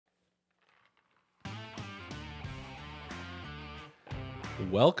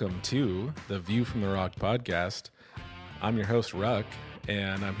Welcome to the View from the Rock podcast. I'm your host, Ruck,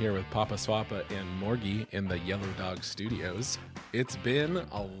 and I'm here with Papa Swappa and Morgie in the Yellow Dog Studios. It's been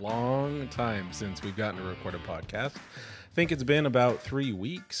a long time since we've gotten to record a podcast. I think it's been about 3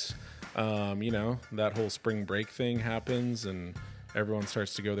 weeks. That whole spring break thing happens and everyone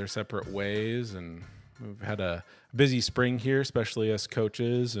starts to go their separate ways, and we've had a busy spring here, especially us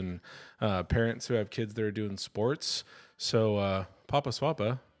coaches and parents who have kids that are doing sports. So, Papa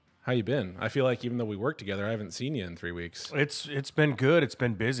Swappa, how you been? I feel like even though we work together, I haven't seen you in 3 weeks. It's been good. It's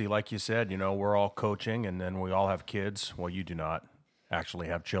been busy. Like you said, we're all coaching, and then we all have kids. Well, you do not actually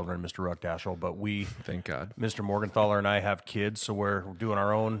have children, Mr. Ruckdashel, but we, Thank God, Mr. Morgenthaler and I have kids, so we're doing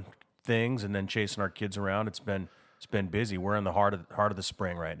our own things and then chasing our kids around. It's been busy. We're in the heart of the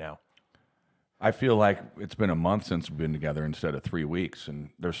spring right now. I feel like it's been a month since we've been together instead of 3 weeks, and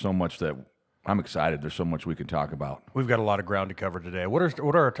there's so much that I'm excited. There's so much we can talk about. We've got a lot of ground to cover today. What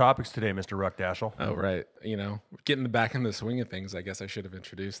are our topics today, Mr. Ruckdashel? Oh, right. Getting back in the swing of things, I guess I should have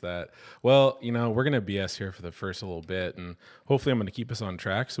introduced that. Well, we're going to BS here for the first little bit, and hopefully I'm going to keep us on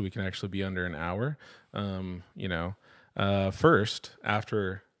track so we can actually be under an hour. First,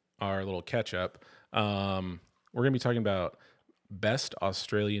 after our little catch-up, we're going to be talking about best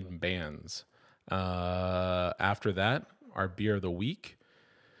Australian bands. After that, our beer of the week,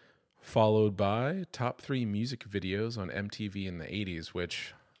 followed by top 3 music videos on MTV in the 80s,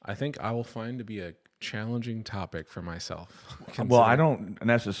 which I think I will find to be a challenging topic for myself. Well, I don't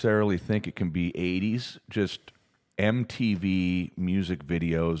necessarily think it can be 80s, just MTV music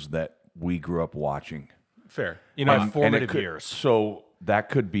videos that we grew up watching. Fair. Formative years. So that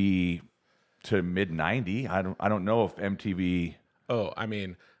could be to mid-90. I don't know if MTV... Oh,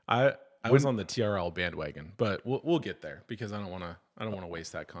 I was on the TRL bandwagon, but we'll get there because I don't want to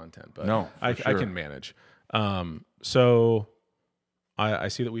waste that content. But no, I can manage. So I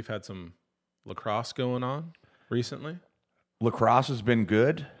see that we've had some lacrosse going on recently. Lacrosse has been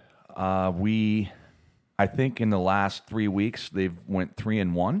good. I think in the last 3 weeks they've went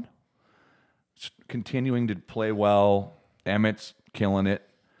 3-1, continuing to play well. Emmett's killing it.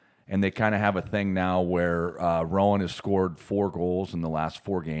 And they kind of have a thing now where Rowan has scored 4 goals in the last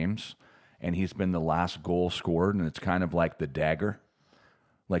 4 games, and he's been the last goal scored, and it's kind of like the dagger.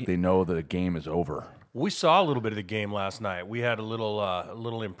 Like they know the game is over. We saw a little bit of the game last night. We had a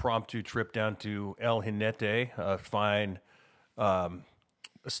little impromptu trip down to El Jinete, a fine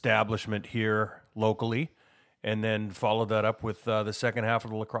establishment here locally, and then followed that up with the second half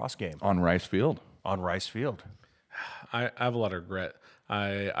of the lacrosse game. On Rice Field. On Rice Field. I have a lot of regret.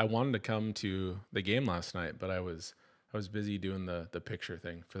 I wanted to come to the game last night, but I was busy doing the picture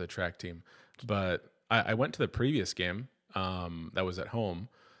thing for the track team. But I went to the previous game that was at home,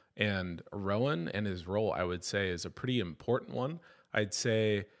 and Rowan and his role, I would say, is a pretty important one. I'd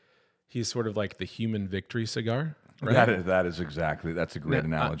say he's sort of like the human victory cigar. Right? That's a great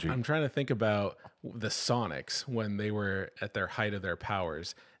analogy. I'm trying to think about the Sonics when they were at their height of their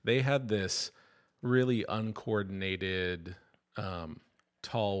powers. They had this really uncoordinated,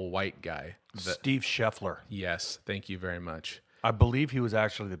 tall white guy. Steve Scheffler. Yes, thank you very much. I believe he was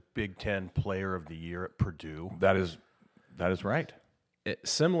actually the Big Ten Player of the Year at Purdue. That is right.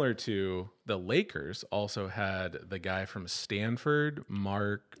 Similar to the Lakers, also had the guy from Stanford,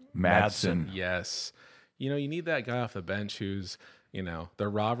 Mark Madsen. Yes. You need that guy off the bench who's, the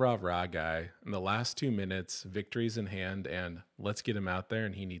rah guy. In the last 2 minutes, victory's in hand, and let's get him out there,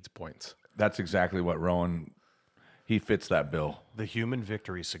 and he needs points. That's exactly what Rowan, he fits that bill. The human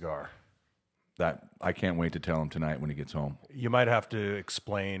victory cigar. That I can't wait to tell him tonight when he gets home. You might have to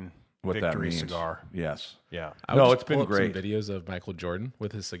explain what victory that means. Cigar. Yes. Yeah. It's been great. Some videos of Michael Jordan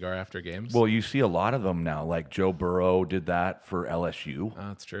with his cigar after games. Well, you see a lot of them now. Like Joe Burrow did that for LSU. Oh,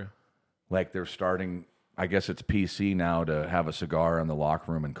 that's true. Like they're starting, I guess it's PC now to have a cigar in the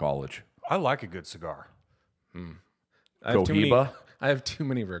locker room in college. I like a good cigar. I have too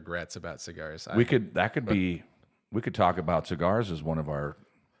many regrets about cigars. We could talk about cigars as one of our...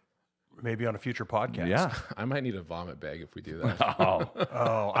 Maybe on a future podcast. Yeah. I might need a vomit bag if we do that.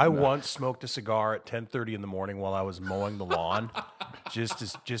 I once smoked a cigar at 10:30 in the morning while I was mowing the lawn, just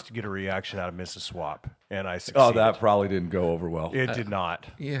to get a reaction out of Mrs. Swap, and I succeeded. Oh, that probably didn't go over well. It did not.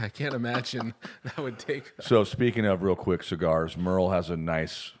 Yeah, I can't imagine that would take. So speaking of real quick cigars, Merle has a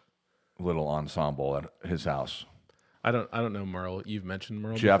nice little ensemble at his house. I don't know Merle. You've mentioned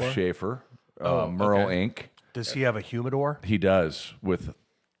Merle Jeff before? Schaefer, Merle okay. Inc. Does he have a humidor? He does, with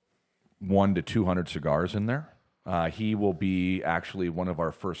 100 to 200 cigars in there. He will be actually one of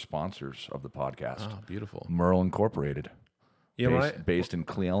our first sponsors of the podcast. Oh, beautiful. Merle Incorporated. Yeah, based in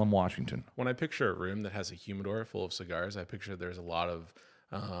Cle Elum, Washington. When I picture a room that has a humidor full of cigars, I picture there's a lot of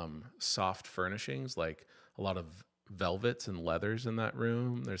soft furnishings, like a lot of velvets and leathers in that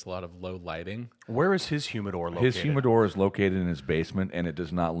room. There's a lot of low lighting. Where is his humidor located? His humidor is located in his basement, and it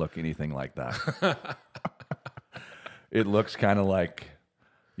does not look anything like that. It looks kind of like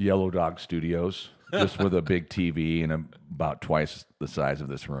Yellow Dog Studios, just with a big TV and about twice the size of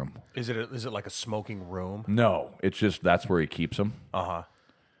this room. Is it like a smoking room? No, it's just that's where he keeps them.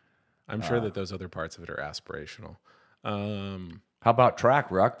 I'm sure that those other parts of it are aspirational. How about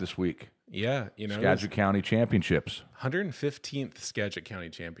track, Ruck, this week? Yeah, Skagit County Championships. 115th Skagit County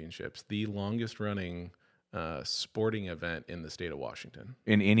Championships, the longest running sporting event in the state of Washington.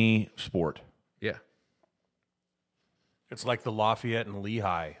 In any sport. Yeah. It's like the Lafayette and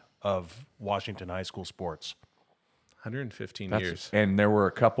Lehigh of Washington high school sports. 115 years. And there were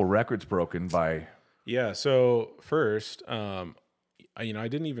a couple records broken by... Yeah, so first, I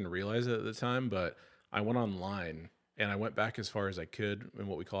didn't even realize it at the time, but I went online and I went back as far as I could in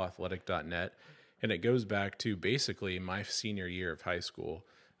what we call athletic.net, and it goes back to basically my senior year of high school.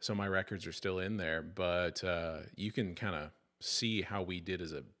 So my records are still in there, but you can kind of see how we did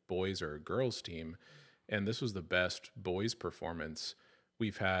as a boys or a girls team, and this was the best boys performance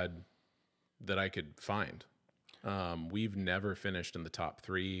we've had that I could find. We've never finished in the top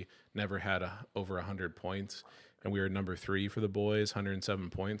 3, never had over 100 points, and we were number 3 for the boys,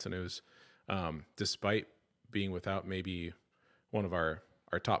 107 points, and it was despite being without maybe one of our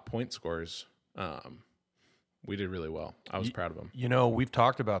top point scorers, we did really well. I was proud of them. We've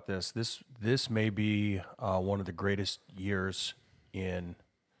talked about this. This may be one of the greatest years in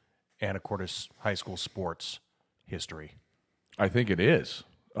Anacortes high school sports history. I think it is.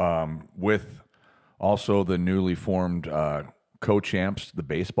 With also the newly formed co-champs, the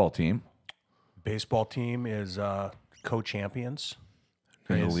baseball team. Baseball team is co-champions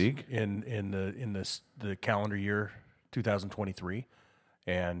in the league in the calendar year 2023,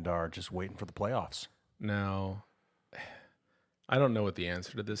 and are just waiting for the playoffs. Now, I don't know what the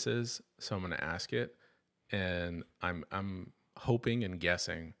answer to this is, so I'm going to ask it, and I'm hoping and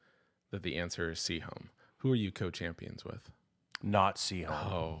guessing that the answer is Seahome. Who are you co-champions with? Not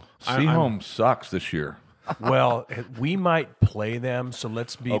Seahome. Oh, Seahome sucks this year. Well, we might play them, so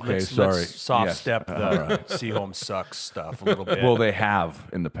let's soft step the Seahome sucks stuff a little bit. Well, they have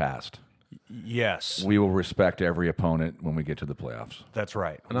in the past. Yes. We will respect every opponent when we get to the playoffs. That's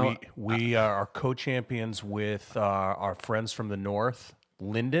right. We are co-champions with our friends from the north,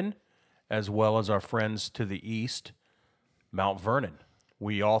 Linden, as well as our friends to the east, Mount Vernon.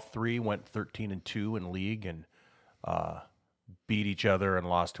 We all 3 went 13-2 in league and beat each other and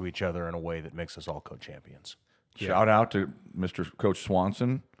lost to each other in a way that makes us all co-champions. Yeah. Shout out to Mr. Coach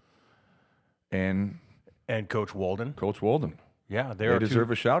Swanson and Coach Walden. Coach Walden. Yeah, they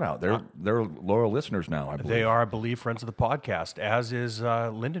deserve a shout out. They're loyal listeners now, I believe. They are, I believe, friends of the podcast, as is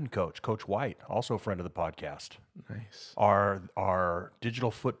Linden Coach White, also a friend of the podcast. Nice. Our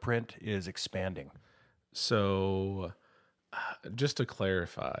digital footprint is expanding. So, just to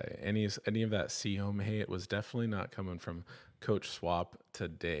clarify, any of that Seahome hate was definitely not coming from Coach Swap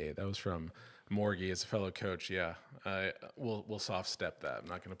today. That was from Morgie as a fellow coach. Yeah, we'll soft step that. I'm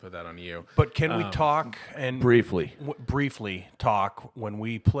not going to put that on you. But can we talk and briefly talk when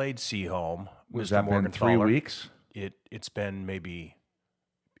we played Seahome? Was that been 3 weeks? It's been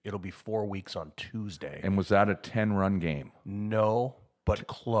it'll be 4 weeks on Tuesday. And was that a 10-run game? No, but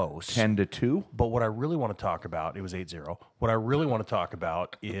close. 10-2? But what I really want to talk about, it was 8-0. What I really want to talk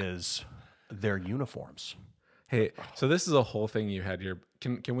about is their uniforms. Hey, so this is a whole thing you had here.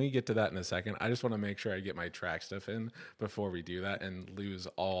 Can we get to that in a second? I just want to make sure I get my track stuff in before we do that and lose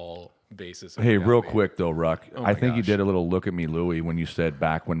all basis. Hey, real quick though, Ruck. I think you did a little look at me, Louie, when you said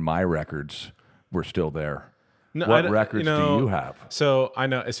back when my records were still there. No, what records do you have? So I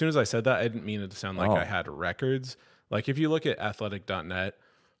know as soon as I said that, I didn't mean it to sound like I had records. Like if you look at athletic.net,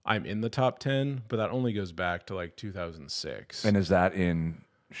 I'm in the top 10, but that only goes back to like 2006. And is that in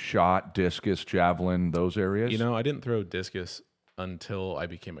shot, discus, javelin, those areas? I didn't throw discus until I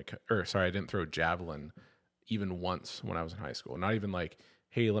became I didn't throw javelin even once when I was in high school. Not even like,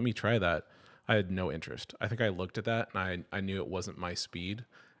 hey, let me try that. I had no interest. I think I looked at that and I knew it wasn't my speed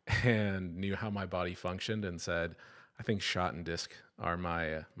and knew how my body functioned and said, I think shot and disc are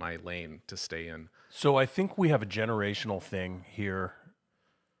my lane to stay in. So I think we have a generational thing here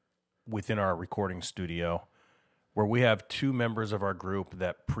within our recording studio where we have 2 members of our group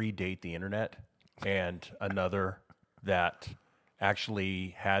that predate the internet and another that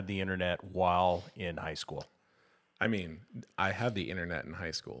actually had the internet while in high school. I mean, I had the internet in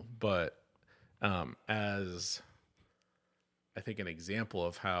high school, but as I think an example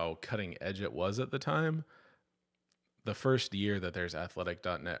of how cutting edge it was at the time, the first year that there's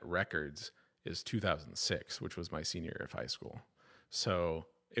athletic.net records is 2006, which was my senior year of high school. So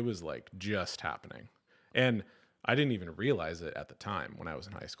it was like just happening. And I didn't even realize it at the time when I was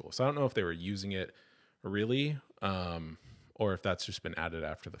in high school. So I don't know if they were using it really, or if that's just been added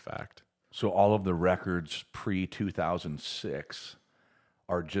after the fact. So all of the records pre-2006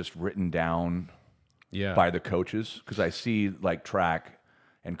 are just written down by the coaches? Because I see like track,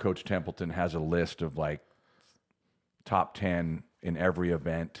 and Coach Templeton has a list of like top 10 in every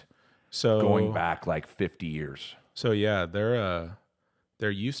event, So going back like 50 years. So yeah, there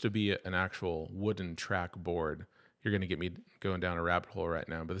used to be an actual wooden track board. You're going to get me going down a rabbit hole right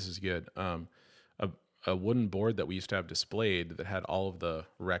now, but this is good. A wooden board that we used to have displayed that had all of the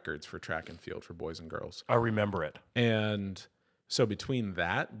records for track and field for boys and girls. I remember it. And so between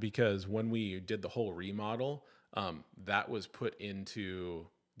that, because when we did the whole remodel, that was put into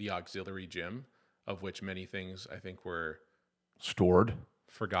the auxiliary gym, of which many things I think were Stored.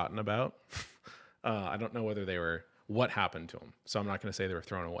 forgotten about. I don't know whether what happened to them. So I'm not going to say they were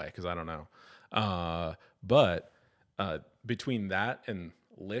thrown away because I don't know. But between that and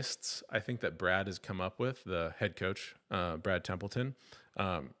lists, I think that Brad has come up with, the head coach, Brad Templeton,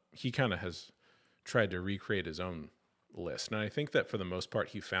 he kind of has tried to recreate his own list. And I think that for the most part,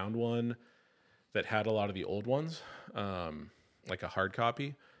 he found one that had a lot of the old ones, like a hard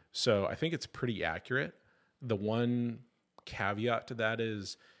copy. So I think it's pretty accurate. The one caveat to that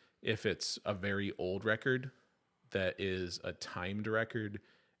is if it's a very old record that is a timed record,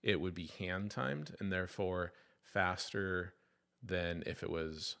 it would be hand timed and therefore faster than if it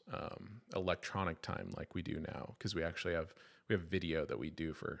was electronic time like we do now, because we actually have video that we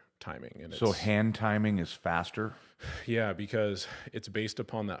do for timing. And so hand timing is faster? Yeah, because it's based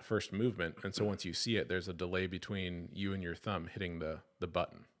upon that first movement. And so once you see it, there's a delay between you and your thumb hitting the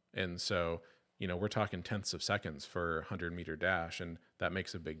button. And so, we're talking tenths of seconds for a 100-meter dash, and that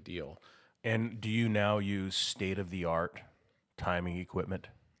makes a big deal. And do you now use state-of-the-art timing equipment?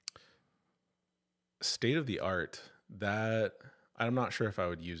 State-of-the-art, that I'm not sure if I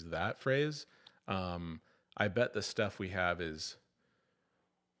would use that phrase. I bet the stuff we have is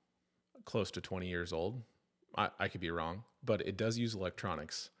close to 20 years old. I could be wrong, but it does use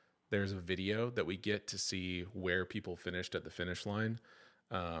electronics. There's a video that we get to see where people finished at the finish line.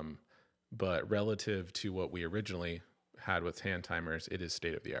 But relative to what we originally had with hand timers, it is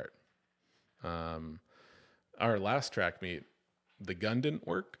state of the art. Our last track meet, the gun didn't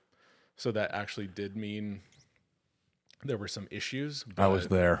work. So that actually did mean there were some issues. I was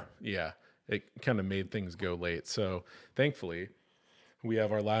there. Yeah, it kind of made things go late. So thankfully, we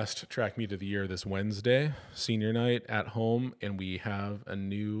have our last track meet of the year this Wednesday, senior night at home, and we have a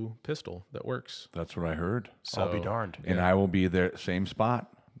new pistol that works. That's what I heard. So, I'll be darned. And I will be there, same spot.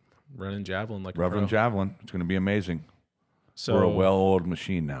 Running javelin like Reverend a pro. Javelin. It's going to be amazing. So We're a well-oiled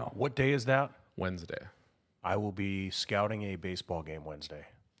machine now. What day is that? Wednesday. I will be scouting a baseball game Wednesday.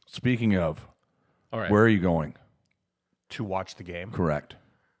 Speaking of, All right. where are you going? To watch the game, Correct.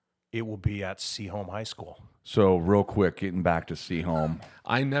 it will be at Seaholm High School. So real quick, getting back to Seaholm.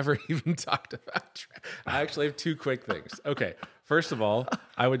 I never even talked about track. I actually have two quick things. Okay. First of all,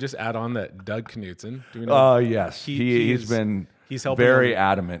 I would just add on that Doug Knutson. Do we know? Yes. He's been helping very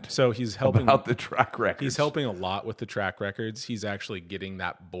adamant So he's helping about the track records. He's helping a lot with the track records. He's actually getting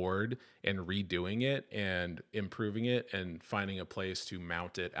that board and redoing it and improving it and finding a place to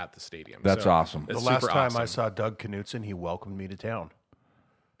mount it at the stadium. That's awesome. It's The last super time I awesome. saw Doug Knutson, he welcomed me to town.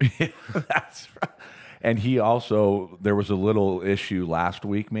 That's right. And he also, there was a little issue last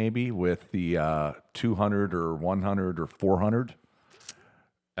week maybe with the 200 or 100 or 400.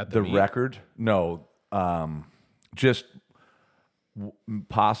 At The meet? record? No. Just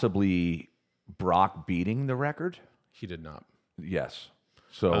possibly Brock beating the record? He did not. Yes.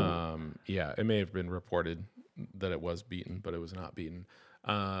 So Yeah, it may have been reported that it was beaten, but it was not beaten.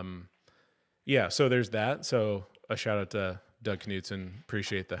 Yeah, so there's that. So a shout out to Doug Knutson.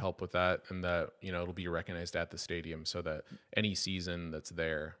 Appreciate the help with that, and that it'll be recognized at the stadium so that any season that's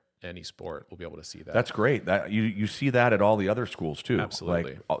there, any sport, will be able to see that. that's great. That you see that at all the other schools too.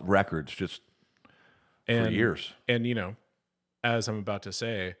 Absolutely. Like records just for years. And as I'm about to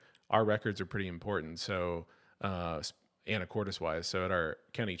say, our records are pretty important. So Anacortes wise, so at our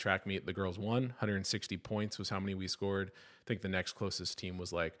county track meet, the girls won 160 points was how many we scored. I think the next closest team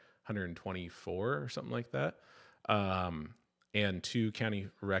was like 124 or something like that. And two county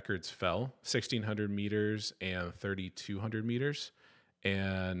records fell, 1,600 meters and 3,200 meters.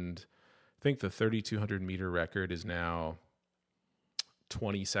 And I think the 3,200 meter record is now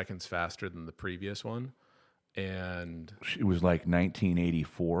 20 seconds faster than the previous one. And It was like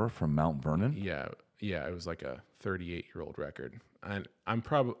 1984 from Mount Vernon. yeah, Yeah, it was like a 38-year-old record. And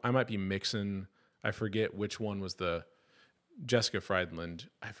I might be mixing. I forget which one was the Jessica Friedland.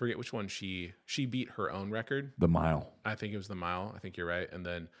 I forget which one she beat her own record. The mile. I think it was the mile. I think you're right. And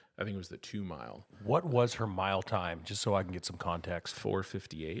then I think it was the 2 mile. What was her mile time, just so I can get some context?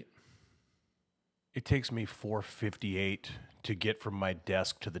 4:58. It takes me 4:58 to get from my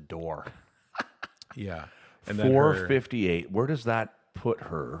desk to the door. Yeah. And then 4:58. Where does that put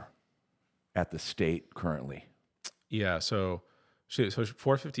her at the state currently? Yeah, so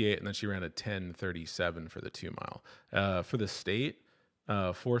 4:58, and then she ran a 10:37 for the 2 mile. For the state,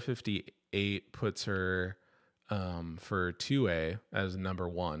 4:58 puts her for 2A as number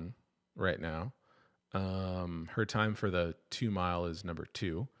 1 right now. Her time for the 2 mile is number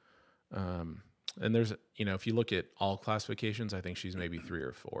 2. And there's, if you look at all classifications, I think she's maybe 3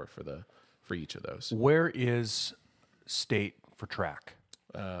 or 4 for each of those. Where is state for track?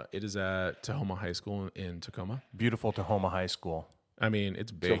 It is at Tahoma High School in Tacoma. Beautiful Tahoma High School. I mean,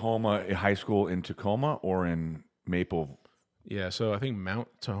 it's big. Tahoma High School in Tacoma or in Maple? Yeah, so I think Mount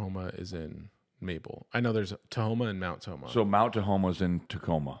Tahoma is in Maple. I know there's Tahoma and Mount Tahoma. So Mount Tahoma's in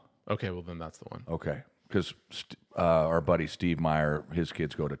Tacoma. Okay, well then that's the one. Okay. Because our buddy Steve Meyer, his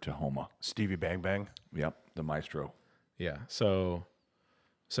kids go to Tahoma. Stevie Bang Bang. Yep, the maestro. Yeah, so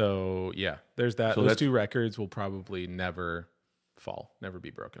yeah, there's that. So those 2 records will probably never fall, never be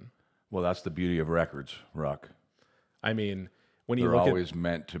broken. Well, that's the beauty of records, Ruck. I mean, when you They're look always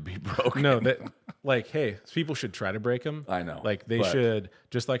meant to be broken. No, that hey, people should try to break them. I know, like they but- should,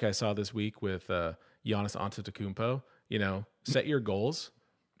 just like I saw this week with Giannis Antetokounmpo. Set your goals,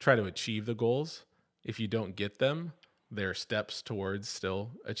 try to achieve the goals. If you don't get them, they're steps towards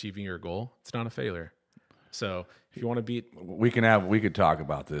still achieving your goal. It's not a failure. So if you want to beat, we could talk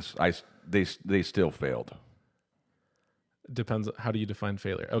about this. They still failed. depends. How do you define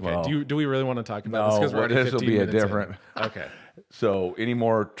failure? Okay. Well, do we really want to talk about this? No, Because we're already this will 15 be a minutes in. different. Okay. So, any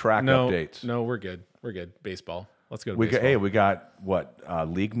more track updates? No, we're good. We're good. Baseball. Let's go to We baseball. we got what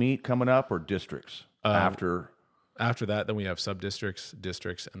league meet coming up or districts after? After that, then we have sub-districts,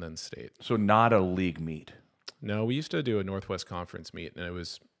 districts, and then state. So not a league meet. No, we used to do a Northwest Conference meet, and it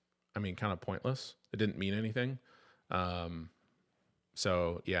was, kind of pointless. It didn't mean anything.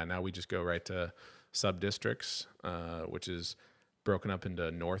 So, yeah, now we just go right to sub-districts, which is broken up into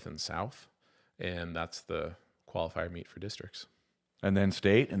North and South, and that's the qualifier meet for districts. And then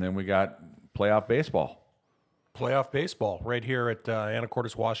state, and then we got playoff baseball. Playoff baseball right here at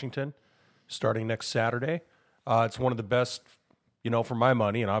Anacortes, Washington, starting next Saturday. It's one of the best, for my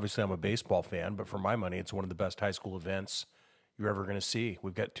money, and obviously I'm a baseball fan, but for my money, it's one of the best high school events you're ever going to see.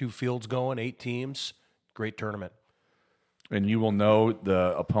 We've got 2 fields going, 8 teams, great tournament. And you will know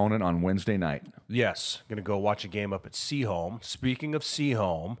the opponent on Wednesday night. Yes, going to go watch a game up at Seahome. Speaking of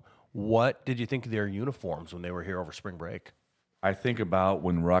Seahome, what did you think of their uniforms when they were here over spring break? I think about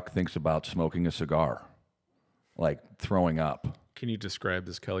when Ruck thinks about smoking a cigar, like throwing up. Can you describe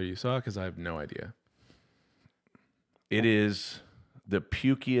this color you saw? Because I have no idea. It is the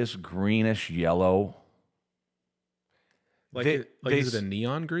pukiest greenish yellow. Is it a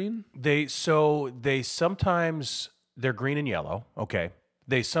neon green? They sometimes they're green and yellow. Okay.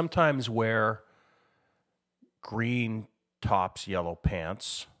 They sometimes wear green tops, yellow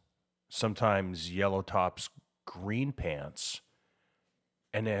pants. Sometimes yellow tops, green pants.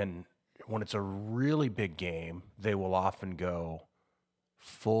 And then when it's a really big game, they will often go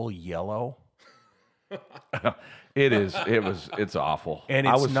full yellow. It's awful. And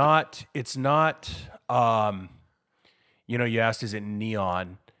it's not you asked, is it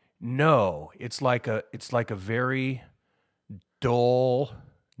neon? No, it's like a very dull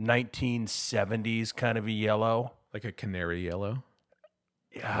 1970s kind of a yellow. Like a canary yellow?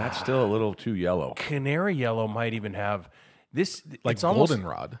 That's still a little too yellow. Canary yellow might even have this. Like it's almost,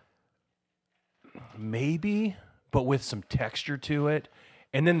 goldenrod? maybe, but with some texture to it.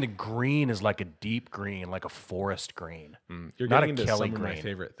 And then the green is like a deep green, like a forest green. You're Not getting a into Kelly some of my green.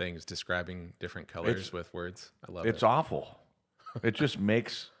 favorite things, describing different colors with words. I love It's it. awful. It just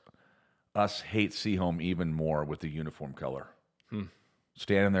makes us hate Seahome even more with the uniform color.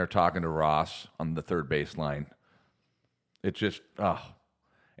 Standing there talking to Ross on the third baseline. It just,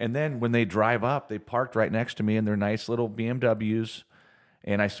 And then when they drive up, they parked right next to me in their nice little BMWs.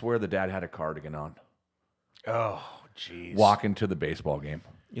 And I swear the dad had a cardigan on. Oh, jeez. Walking to the baseball game.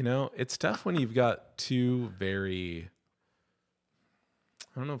 It's tough when you've got 2 very,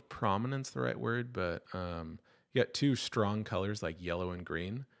 I don't know if prominent's the right word, but you got 2 strong colors like yellow and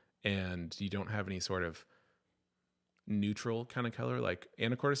green, and you don't have any sort of neutral kind of color. Like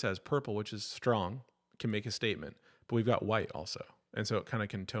Anacortes has purple, which is strong, can make a statement, but we've got white also. and so it kind of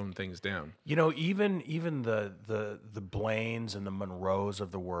can tone things down. You know, even the Blaines and the Monroes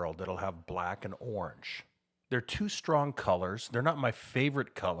of the world that'll have black and orange. They're two strong colors. They're not my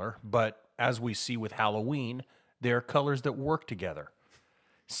favorite color, but as we see with Halloween, they're colors that work together.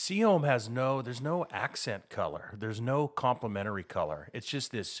 Seaholm there's no accent color. There's no complementary color. It's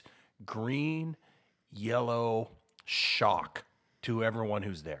just this green, yellow shock to everyone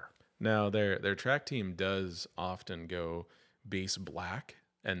who's there. Now, their track team does often go base black,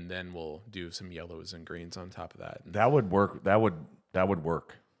 and then we'll do some yellows and greens on top of that. That would work. That would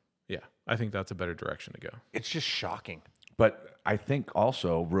work. Yeah, I think that's a better direction to go. It's just shocking. But I think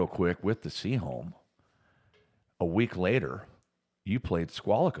also, real quick, with the Seaholm, a week later, you played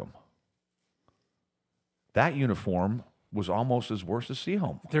Squalicum. That uniform was almost as worse as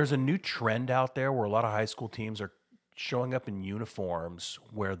Seaholm. There's a new trend out there where a lot of high school teams are showing up in uniforms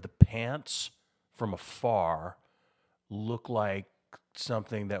where the pants from afar look like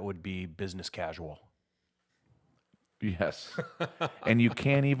something that would be business casual. Yes. And you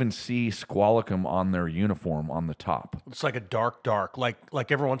can't even see Squalicum on their uniform on the top. It's like a dark,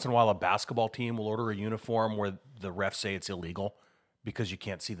 like every once in a while a basketball team will order a uniform where the refs say it's illegal because you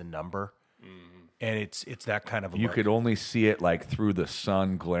can't see the number. And it's that kind of a You look. could only see it like through the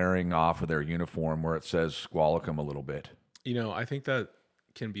sun glaring off of their uniform where it says Squalicum a little bit. You know, I think that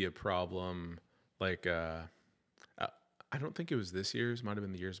can be a problem. Like, I don't think it was this year's, might have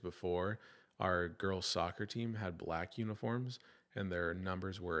been the years before. Our girls' soccer team had black uniforms, and their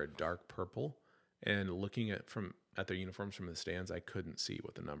numbers were a dark purple. And looking at their uniforms from the stands, I couldn't see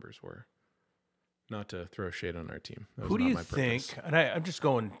what the numbers were. Not to throw shade on our team. That was Who do not you my think? purpose. And I'm just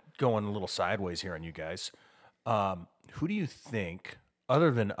going a little sideways here on you guys. Who do you think,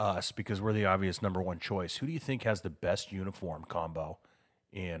 other than us, because we're the obvious number one choice, who do you think has the best uniform combo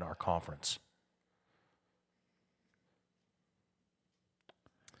in our conference?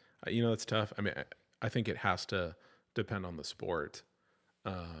 You know, it's tough. I mean, I think it has to depend on the sport,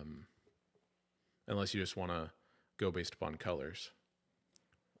 unless you just want to go based upon colors.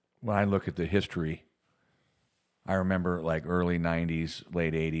 When I look at the history, I remember like early 90s,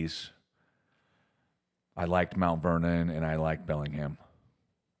 late 80s. I liked Mount Vernon and I liked Bellingham.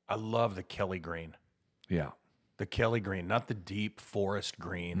 I love the Kelly green. Yeah. The Kelly green, not the deep forest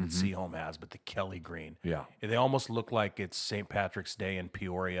green that Seaholm has, but the Kelly green. Yeah. They almost look like it's St. Patrick's Day in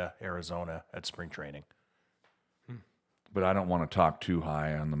Peoria, Arizona at spring training. But I don't want to talk too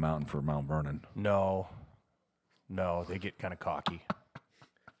high on the mountain for Mount Vernon. No, they get kind of cocky.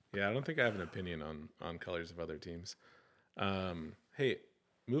 Yeah, I don't think I have an opinion on colors of other teams. Hey,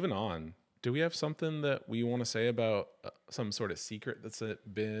 moving on. Do we have something that we want to say about some sort of secret that's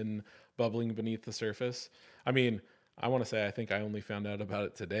been bubbling beneath the surface? I mean, I want to say I think I only found out about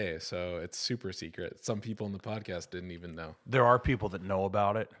it today, so it's super secret. Some people in the podcast didn't even know. There are people that know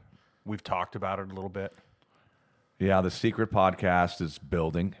about it. We've talked about it a little bit. Yeah, the secret podcast is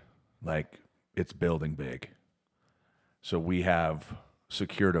building. Like, it's building big. So we have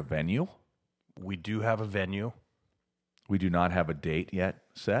secured a venue. We do have a venue. We do not have a date yet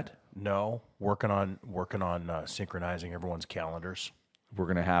set. No, working on synchronizing everyone's calendars. We're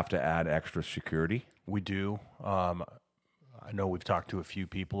going to have to add extra security. We do. I know we've talked to a few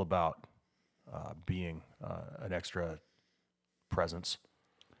people about being an extra presence.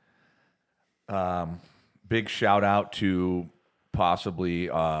 Big shout out to possibly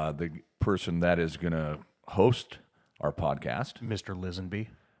the person that is going to host our podcast, Mr. Lisenby.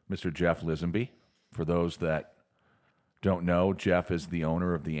 Mr. Jeff Lisenby. For those that don't know, Jeff is the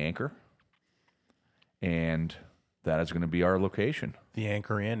owner of The Anchor, and that is going to be our location. The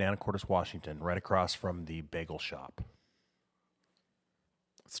Anchor Inn, Anacortes, Washington, right across from the bagel shop.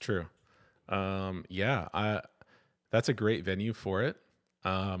 It's true. That's a great venue for it.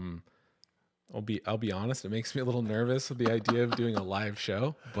 I'll be honest, it makes me a little nervous with the idea of doing a live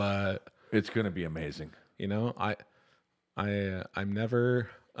show, but It's going to be amazing. you know, I'm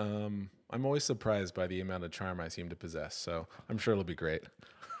always surprised by the amount of charm I seem to possess. So I'm sure it'll be great.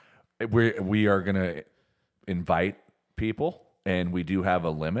 We are going to invite people, and we do have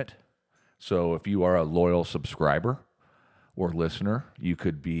a limit. So if you are a loyal subscriber or listener, you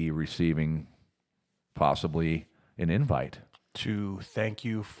could be receiving possibly an invite. To thank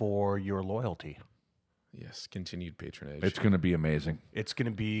you for your loyalty. Yes, continued patronage. It's going to be amazing. It's going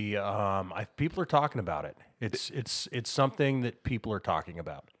to be. People are talking about it. It's something that people are talking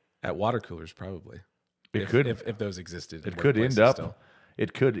about. At water coolers, probably. If those existed. It could end up.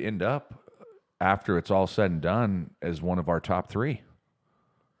 It could end up after it's all said and done as one of our top 3.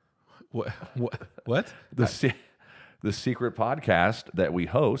 What? The secret podcast that we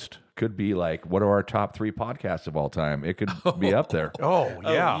host could be like, what are our top 3 podcasts of all time? It could be up there. Oh,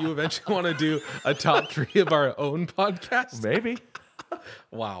 yeah. You eventually want to do a top 3 of our own podcast? Maybe.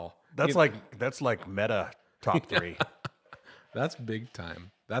 Wow. That's like meta top 3. That's big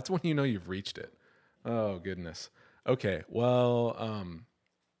time. That's when you know you've reached it. Oh, goodness. Okay, well,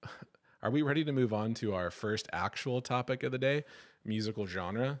 are we ready to move on to our first actual topic of the day? Musical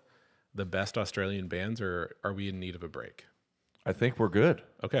genre, the best Australian bands, or are we in need of a break? I think we're good.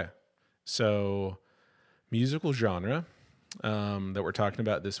 Okay, so musical genre that we're talking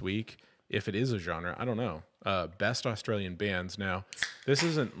about this week, if it is a genre, I don't know. Best Australian bands. Now, this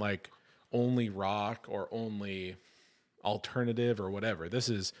isn't like only rock or only alternative or whatever. This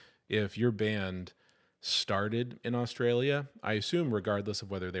is if your band started in Australia, I assume regardless of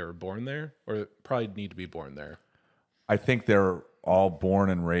whether they were born there or probably need to be born there. I think they're all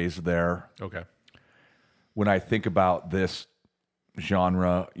born and raised there. Okay. When I think about this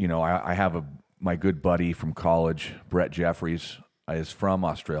genre, you know, I have my good buddy from college, Brett Jeffries, is from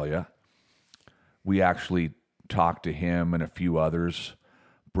Australia. We actually talked to him and a few others,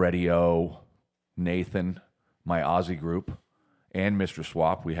 Bretty O, Nathan, my Aussie group, and Mr.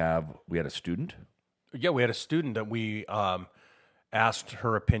 Swap. We had a student. Yeah, we had a student that we asked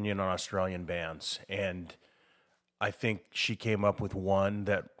her opinion on Australian bands, and I think she came up with one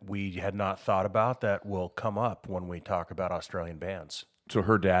that we had not thought about that will come up when we talk about Australian bands. So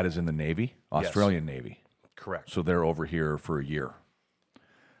her dad is in the Navy, Australian Navy. Correct. So they're over here for a year.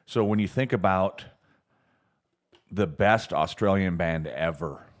 So when you think about the best Australian band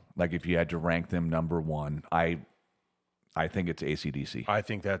ever, like if you had to rank them number 1, I think it's AC/DC. I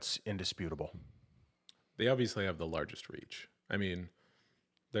think that's indisputable. They obviously have the largest reach. I mean,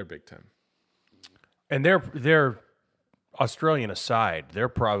 they're big time. And they're Australian aside, they're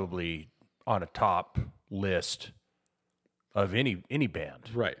probably on a top list of any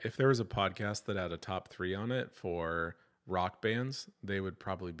band. Right. If there was a podcast that had a top 3 on it for rock bands, they would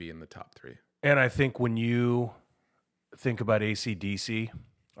probably be in the top 3. And I think when you think about AC/DC,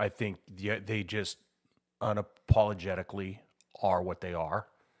 I think they just unapologetically are what they are,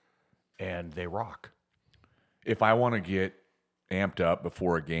 and they rock. If I want to get amped up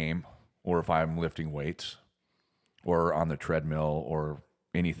before a game, or if I'm lifting weights, or on the treadmill, or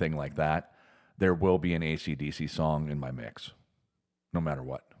anything like that, there will be an AC/DC song in my mix, no matter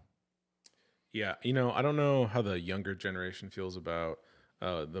what. Yeah, you know, I don't know how the younger generation feels about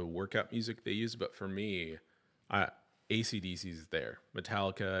the workout music they use, but for me, AC/DC's there.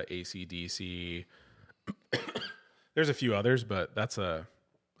 Metallica, AC/DC. There's a few others, but that's a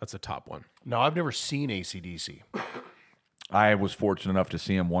top one. No, I've never seen AC/DC. I was fortunate enough to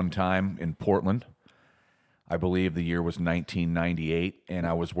see him one time in Portland. I believe the year was 1998, and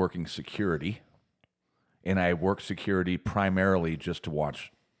I was working security. And I worked security primarily just to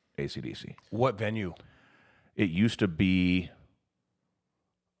watch AC/DC. What venue? It used to be,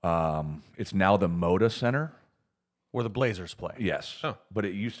 it's now the Moda Center. Where the Blazers play. Yes. Oh. But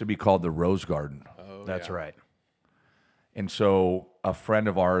it used to be called the Rose Garden. Oh, That's right. And so a friend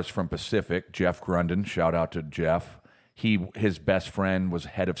of ours from Pacific, Jeff Grunden, shout out to Jeff, his best friend was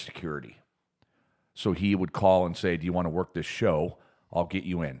head of security. So he would call and say, do you want to work this show? I'll get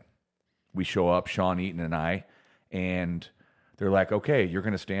you in. We show up, Sean Eaton and I, and they're like, okay, you're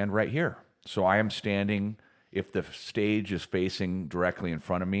going to stand right here. So I am standing, if the stage is facing directly in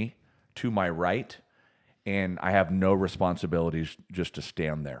front of me, to my right, and I have no responsibilities just to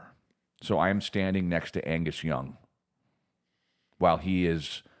stand there. So I am standing next to Angus Young while he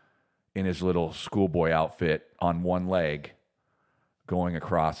is in his little schoolboy outfit on one leg going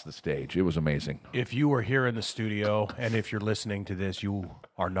across the stage. It was amazing. If you were here in the studio, and if you're listening to this, you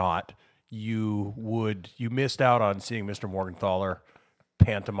are not, you missed out on seeing Mr. Morgenthaler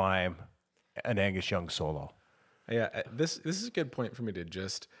pantomime an Angus Young solo. Yeah, this is a good point for me to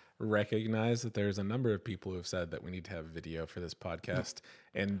just recognize that there's a number of people who have said that we need to have video for this podcast.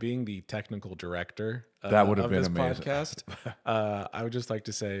 And being the technical director That would have of been this amazing. podcast, I would just like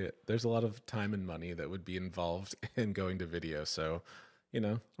to say there's a lot of time and money that would be involved in going to video. So, you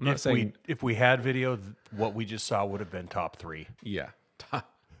know, I'm not saying If we had video, what we just saw would have been top 3. yeah,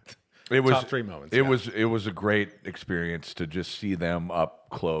 top It 3 moments. It yeah. was a great experience to just see them up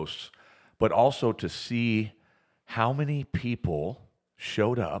close, but also to see how many people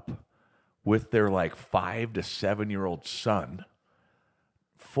showed up with their like 5 to 7 year old son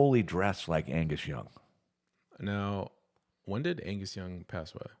fully dressed like Angus Young. Now, when did Angus Young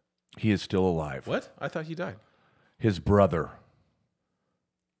pass away? He is still alive. What? I thought he died. His brother,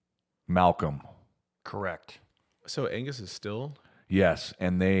 Malcolm. Correct. So Angus is still... Yes,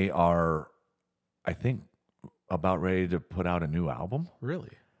 and they are, I think, about ready to put out a new album. Really?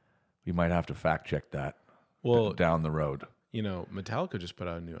 We might have to fact check that Well, down the road. Metallica just put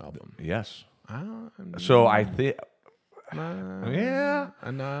out a new album. Yes. I'm So I think, yeah,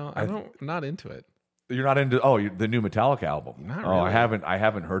 I'm not into it. you're not into the new Metallica album. Not I really.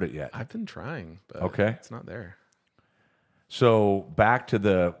 haven't heard it yet. I've been trying, but Okay. it's not there. So back to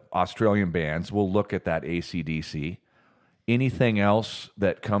the Australian bands, we'll look at that AC/DC. Anything else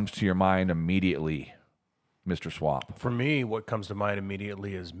that comes to your mind immediately, Mr. Swap? For me, what comes to mind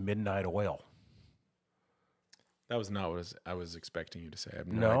immediately is Midnight Oil. That was not what I was expecting you to say. I have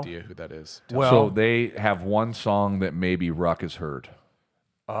no No? idea who that is. Well, So they have one song that maybe Ruck has heard.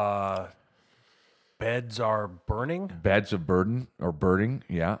 Beds Are Burning. Beds of Burden or Birding,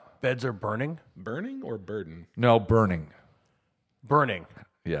 yeah. Beds Are Burning. Burning or Burden? No, Burning. Burning.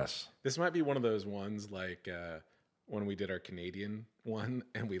 Yes. This might be one of those ones like when we did our Canadian one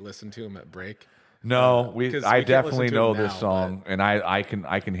and we listened to him at break. No, 'cause I we can't definitely listen to know it this now, song, and I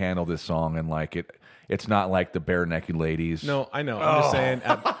can handle this song and like it. It's not like the Bare Naked Ladies. No, I know. I'm just saying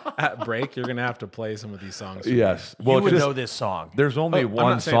at break, you're going to have to play some of these songs. for me. Yes. You Well, would just, know this song. there's only I'm one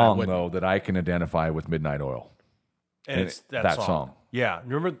not saying I song wouldn't. though that I can identify with Midnight Oil. And it's that song. Yeah.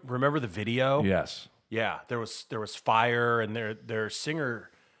 Remember the video? Yes. Yeah. There was fire, and their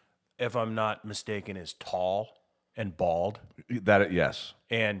singer, if I'm not mistaken, is tall and bald. Yes.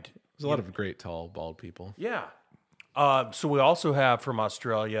 And There's a lot of great, tall, bald people. yeah. So we also have from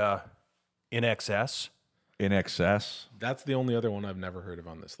Australia In Excess. In Excess. That's the only other one I've never heard of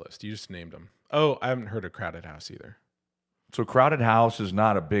on this list. You just named them. Oh, I haven't heard of Crowded House either. So Crowded House is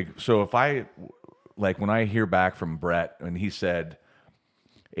not a big. So if I like when I hear back from Brett and he said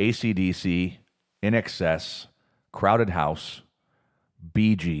AC/DC, In Excess, Crowded House,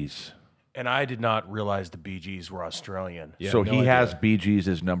 Bee Gees. And I did not realize the Bee Gees were Australian. Yeah, So no he idea. has Bee Gees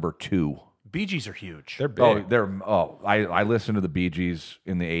as number 2. Bee Gees are huge. They're big. I listened to the Bee Gees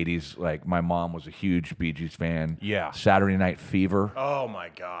in the 80s. Like my mom was a huge Bee Gees fan. Yeah. Saturday Night Fever, Oh my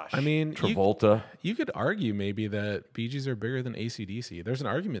gosh. I mean, Travolta. you could argue maybe that Bee Gees are bigger than AC/DC. There's an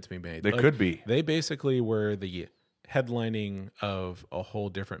argument to be made. They could be. They basically were the headlining of a whole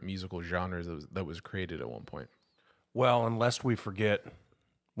different musical genre that was created at one point. Well, unless we forget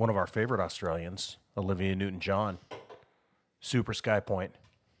one of our favorite Australians, Olivia Newton-John, Super Sky Point.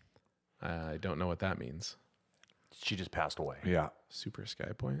 I don't know what that means. She just passed away. Yeah. Super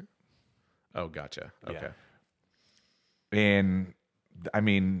Sky Point? Oh, gotcha. Okay. Yeah. And I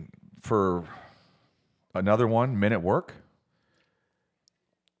mean, for another one, Men at Work.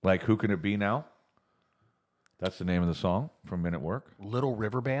 Like, who can it be now? That's the name of the song from Men at Work. Little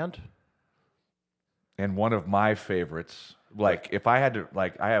River Band. And one of my favorites, like, if I had to,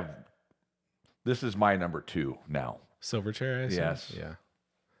 like, this is my number 2 now. Silverchair, I assume? Yes. Yeah.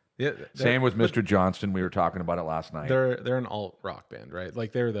 Yeah. Same with Mr. Johnston. We were talking about it last night. They're an alt rock band, right?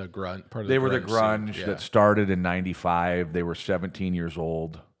 Like they're the grunt part of They the were the grunge grunge scene. that started in 95. They were 17 years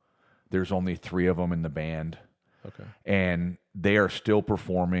old. There's only 3 of them in the band. Okay. And they are still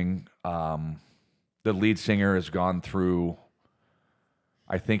performing. The lead singer has gone through,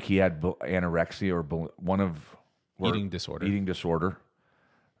 I think he had anorexia or Eating disorder. Eating disorder.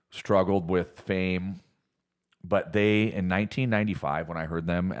 Struggled with fame. But they, in 1995, when I heard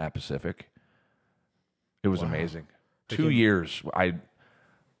them at Pacific, it was amazing. 2 years.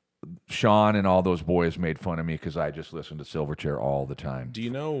 Sean and all those boys made fun of me because I just listened to Silverchair all the time. Do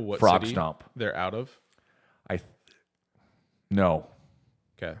you know what Frog city Stomp. they're out of? No.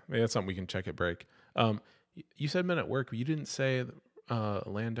 Okay. Maybe that's something we can check at break. You said Men at Work, but you didn't say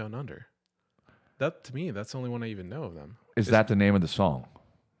Land Down Under. That, to me, that's the only one I even know of them. Is that the name of the song?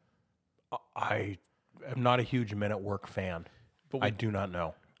 I am not a huge Men at Work fan. But I do not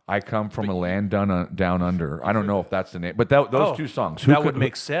know. I come from a land down under. I don't know if that's the name, but those 2 songs. That would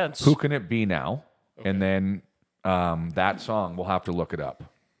make sense. Who can it be now? And then that song, we'll have to look it up.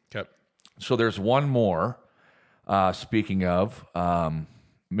 Okay. So there's one more. Speaking of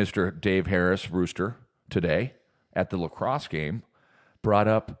Mr. Dave Harris, Rooster, today at the lacrosse game, brought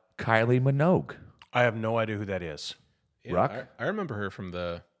up Kylie Minogue. I have no idea who that is. Yeah, Ruck? I remember her from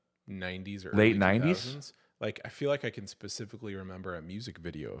the 90s or Late early 90s? 2000s. Like, I feel like I can specifically remember a music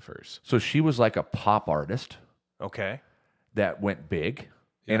video of hers. So she was like a pop artist Okay. that went big.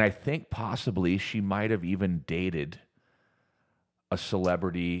 And I think possibly she might have even dated a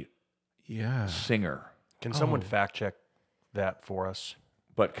celebrity singer. Can someone fact check that for us?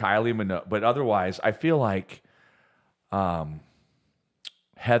 But Kylie Minogue. But otherwise, I feel like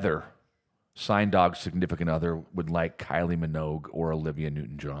Heather, Sign Dog's significant other, would like Kylie Minogue or Olivia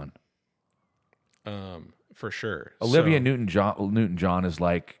Newton-John. For sure. Olivia So- Newton-John is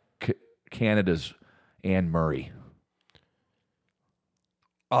like Canada's Anne Murray.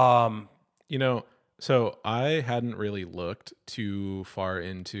 You know, so I hadn't really looked too far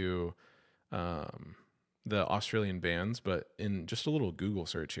into the Australian bands, but in just a little Google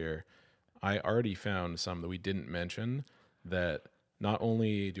search here, I already found some that we didn't mention that not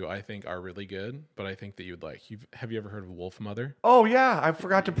only do I think are really good, but I think that you'd like. Have you ever heard of Wolf Mother? Oh yeah, I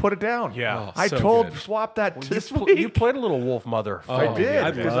forgot to put it down. Yeah. Oh, I so told good. Swap that Well, this you, week. you played a little Wolf Mother. Oh, I did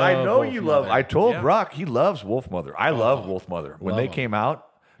I because I love know Wolf you love. Mother. I told Yeah. Brock he loves Wolf Mother. I love Wolf Mother. When love they 'em. came out,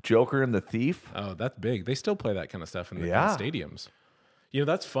 Joker and the Thief. Oh, that's big. They still play that kind of stuff in the Yeah. stadiums. You know,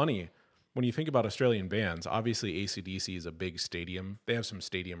 that's funny. When you think about Australian bands, obviously AC/DC is a big stadium. They have some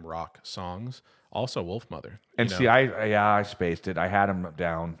stadium rock songs. Also, Wolf Mother. And you know? see, I spaced it. I had them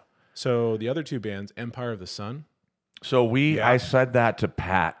down. So the other two bands, Empire of the Sun. So I said that to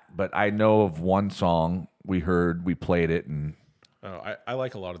Pat, but I know of one song we heard. We played it, and Oh, I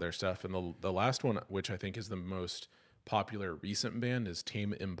like a lot of their stuff. And the last one, which I think is the most popular recent band, is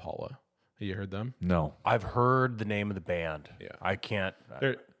Tame Impala. Have you heard them? no. I've heard the name of the band. Yeah. I can't.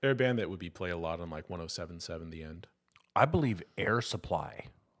 They're a band that would be played a lot on like 107.7 The End. I believe Air Supply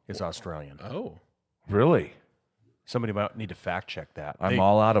is Australian. Oh, Really? Somebody might need to fact check that. I'm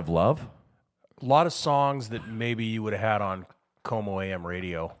all out of love. A lot of songs that maybe you would have had on Como AM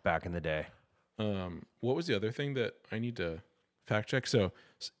radio back in the day. what was the other thing that I need to fact check? So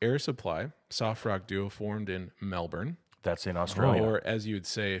Air Supply, soft rock duo formed in Melbourne, That's in Australia. or as you would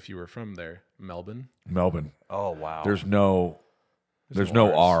say if you were from there, Melbourne. Melbourne. Oh, wow. There's no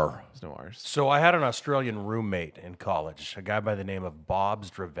no R. There's no R's. So I had an Australian roommate in college, a guy by the name of Bob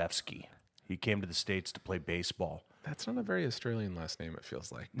Zdravevsky. He came to the States to play baseball. That's not a very Australian last name, it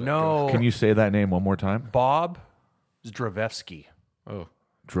feels like. but No, Can you say that name one more time? Bob Zdravevsky. go- Oh,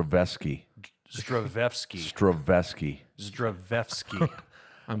 Dravesky. Zdravevsky. Stravesky. Zdravevsky.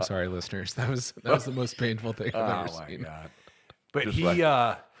 I'm sorry, listeners. That was the most painful thing I've ever seen. God. But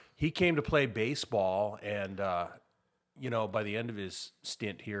Just he came to play baseball, and by the end of his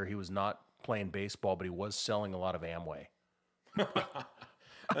stint here, he was not playing baseball, but he was selling a lot of Amway.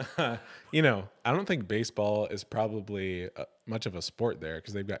 You know, I don't think baseball is probably much of a sport there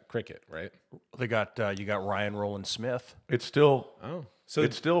because they've got cricket, right? They got you got Ryan Roland Smith. It's still Oh, so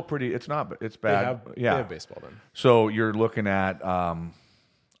it's still pretty. It's not. It's they bad. they yeah. have baseball then. So you're looking at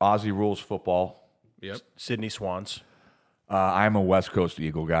Aussie rules football. Yep. Sydney Swans. I'm a West Coast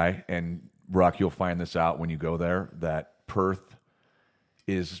Eagle guy, and Brock, you'll find this out when you go there that Perth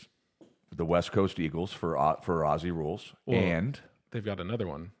is the West Coast Eagles for Aussie rules, and They've got another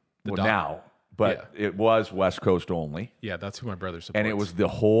one. now, but it was West Coast only, Yeah, that's who my brother supports. and it was the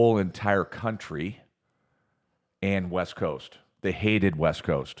whole entire country and West Coast. They hated West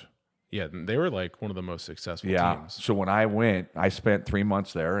Coast. Yeah, they were like one of the most successful Yeah. teams. So when I went, I spent 3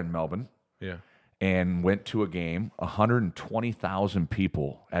 months there in Melbourne. Yeah. And went to a game, 120,000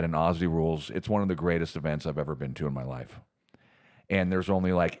 people at an Aussie Rules. It's one of the greatest events I've ever been to in my life. And there's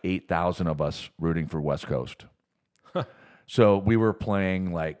only like 8,000 of us rooting for West Coast. So we were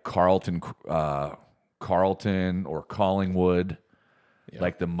playing like Carlton or Collingwood,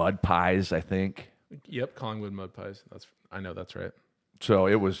 like the Mud Pies, I think. Yep, Collingwood Mud Pies. I know that's right. So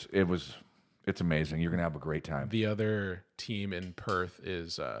it's amazing. You're gonna have a great time. The other team in Perth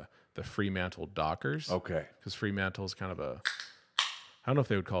is the Fremantle Dockers. Okay. Because Fremantle is kind of I don't know if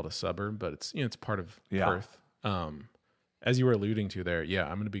they would call it a suburb, but it's part of Yeah. Perth. As you were alluding to there, yeah,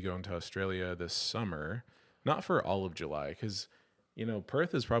 I'm going to be going to Australia this summer, not for all of July, because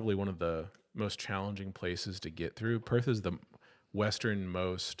Perth is probably one of the most challenging places to get through. Perth is the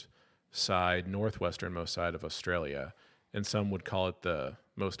northwesternmost side of Australia, and some would call it the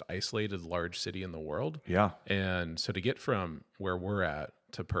most isolated large city in the world. Yeah. And so to get from where we're at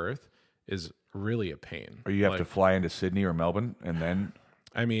to Perth is really a pain. Or you have to fly into Sydney or Melbourne and then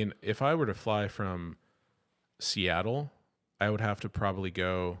I mean, if I were to fly from Seattle, I would have to probably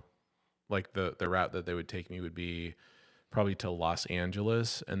go, like the route that they would take me would be probably to Los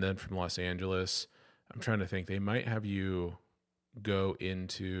Angeles. And then from Los Angeles, I'm trying to think, they might have you go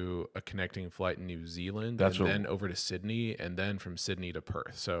into a connecting flight in New Zealand then over to Sydney and then from Sydney to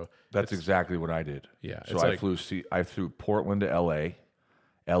Perth. So that's exactly what I did. Yeah. So I flew Portland to LA,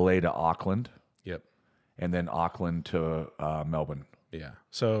 LA to Auckland, Yep. and then Auckland to Melbourne. Yeah.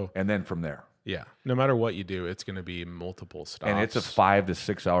 So And then from there. yeah, no matter what you do, it's going to be multiple stops. And it's a 5 to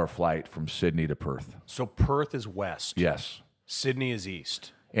 6 hour flight from Sydney to Perth. So Perth is west. Yes. Sydney is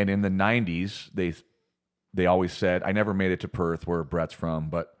east. And in the 90s, they always said, I never made it to Perth where Brett's from,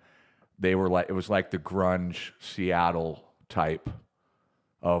 but it was like the grunge Seattle type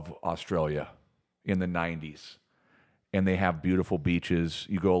of Australia in the 90s. And they have beautiful beaches.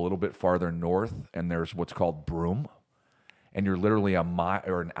 You go a little bit farther north and there's what's called Broome. and you're literally a mile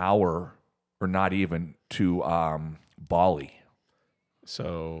or an hour, or not even, to Bali.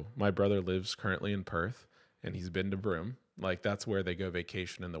 So my brother lives currently in Perth, and he's been to Broome. Like, that's where they go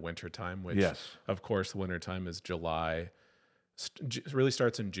vacation in the wintertime, which, Yes. of course, the wintertime is July. It really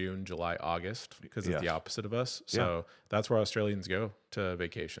starts in June, July, August, because it's the Yes. opposite of us. So that's where Australians go to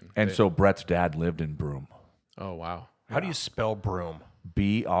vacation. And so Brett's dad lived in Broome. Oh, wow. How do you spell broom?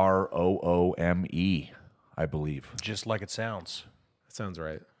 Broome, I believe. Just like it sounds. That sounds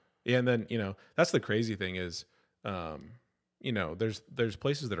right. Yeah, and then, that's the crazy thing is, there's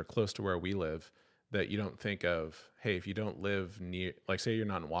places that are close to where we live that you don't think of. Hey, if you don't live near, like, say you're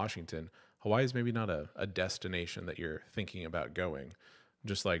not in Washington, Hawaii is maybe not a destination that you're thinking about going.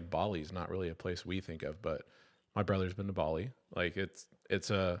 Just like Bali's not really a place we think of, but my brother's been to Bali. Like, it's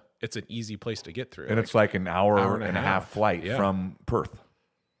an easy place to get through. And it's like an hour and a half flight Yeah. from Perth.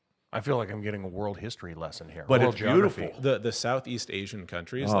 I feel like I'm getting a world history lesson here. But World it's beautiful. the Southeast Asian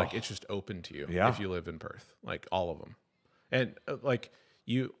countries, like, it's just open to you Yeah. if you live in Perth, like all of them. And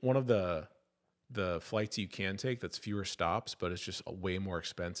one of the flights you can take that's fewer stops, but it's just way more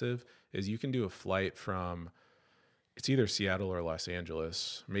expensive, is you can do a flight from, it's either Seattle or Los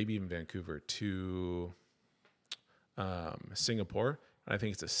Angeles, maybe even Vancouver, to Singapore. And I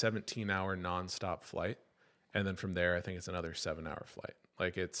think it's a 17-hour nonstop flight. And then from there, I think it's another 7-hour flight.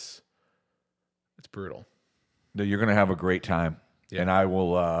 Like, it's brutal. You're going to have a great time. Yeah. And I'm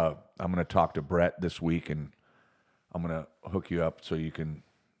going to talk to Brett this week, and I'm going to hook you up so you can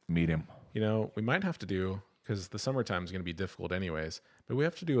meet him. We might have to do, because the summertime is going to be difficult anyways, but we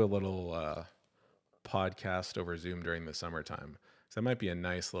have to do a little podcast over Zoom during the summertime. So that might be a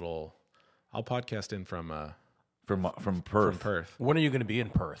nice little, I'll podcast in from From Perth. from Perth. When are you going to be in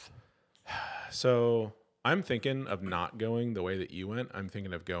Perth? So I'm thinking of not going the way that you went. I'm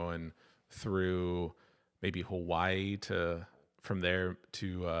thinking of going through maybe Hawaii from there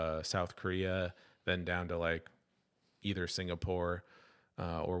to South Korea, then down to like either Singapore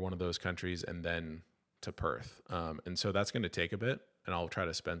or one of those countries, and then to Perth. And so that's going to take a bit, and I'll try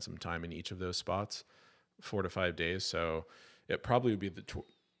to spend some time in each of those spots, 4 to 5 days. So it probably would be the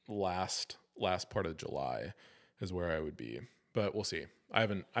last part of July is where I would be, but we'll see. I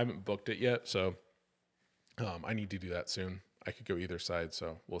haven't booked it yet, so I need to do that soon. I could go either side,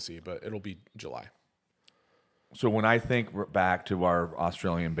 so we'll see, but it'll be July. So when I think back to our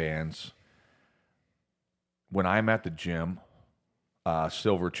Australian bands, when I'm at the gym,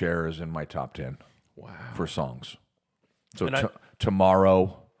 Silverchair is in my top 10 for songs. So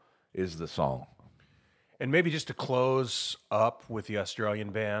Tomorrow is the song. And maybe just to close up with the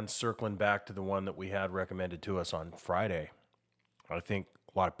Australian band, circling back to the one that we had recommended to us on Friday, I think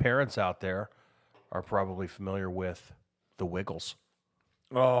a lot of parents out there are probably familiar with the Wiggles.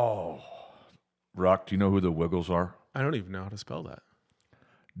 Oh. Ruck, do you know who the Wiggles are? I don't even know how to spell that.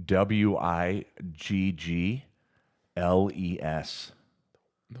 Wiggles.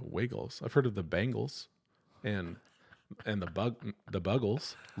 The Wiggles. I've heard of the Bangles and the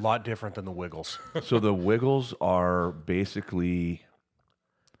Buggles. A lot different than the Wiggles. So the Wiggles are basically,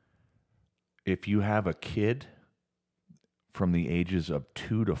 if you have a kid from the ages of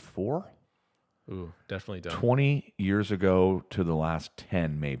 2 to 4, Ooh, definitely don't. 20 years ago to the last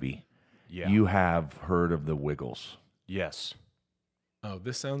 10 maybe, Yeah. you have heard of the Wiggles. Yes. Oh,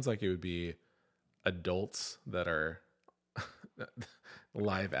 this sounds like it would be adults that are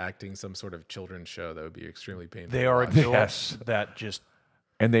live acting some sort of children's show that would be extremely painful. They are to watch. adults that just,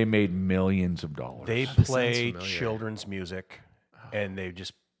 And they made millions of dollars. they sounds play familiar. children's music and they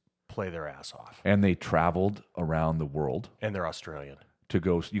just play their ass off. And they traveled around the world And they're Australian. to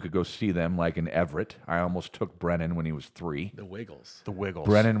go. You could go see them, like in Everett. I almost took Brennan when he was 3. The Wiggles. The Wiggles.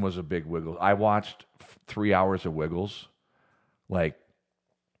 Brennan was a big Wiggles. I watched 3 hours of Wiggles, like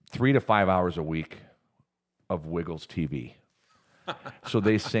 3 to 5 hours a week of Wiggles TV. So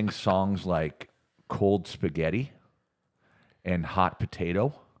they sing songs like Cold Spaghetti and Hot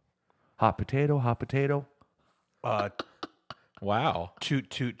Potato. Hot Potato, Hot Potato. Wow. Toot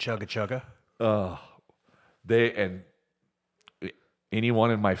toot chugga chugga. And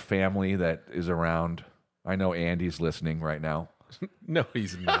anyone in my family that is around, I know Andy's listening right now. No,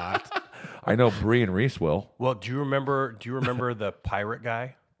 he's not. I know Bree and Reese will. Well, do you remember the pirate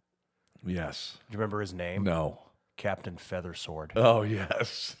guy? Yes. Do you remember his name? No. Captain Feathersword. Oh,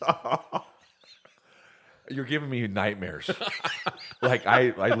 yes. You're giving me nightmares. Like, I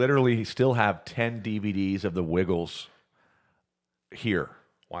literally still have 10 DVDs of the Wiggles here.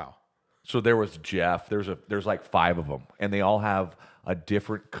 Wow. So there was Jeff. There's like 5 of them, and they all have a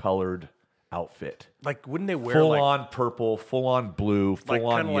different colored outfit. Like, wouldn't they wear Full like on purple, full on blue, full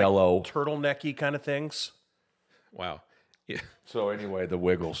on kinda yellow. like turtlenecky kind of things? Wow. Yeah, So anyway, the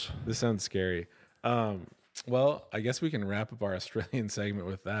Wiggles. this sounds scary. Well, I guess we can wrap up our Australian segment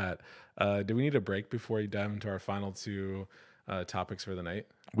with that. Do we need a break before we dive into our final two topics for the night?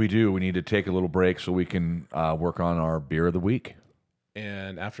 We do. We need to take a little break so we can work on our beer of the week.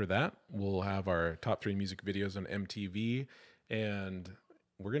 And after that, we'll have our top 3 music videos on MTV. And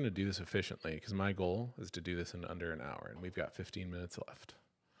we're going to do this efficiently because my goal is to do this in under an hour. And we've got 15 minutes left.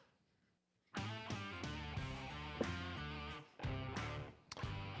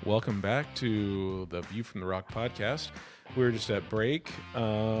 Welcome back to the View from the Rock podcast. We were just at break.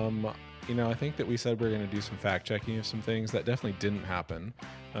 I think that we said we were going to do some fact checking of some things. That definitely didn't happen.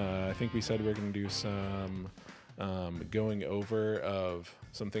 I think we said we were going to do some going over of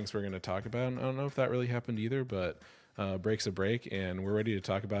some things we're going to talk about. I don't know if that really happened either, but break's a break, and we're ready to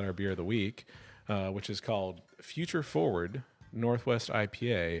talk about our beer of the week, which is called Future Forward Northwest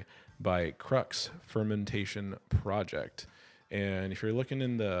IPA by Crux Fermentation Project. And if you're looking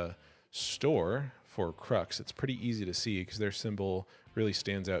in the store for Crux, it's pretty easy to see because their symbol really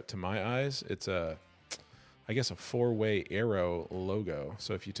stands out to my eyes. It's I guess a 4-way arrow logo.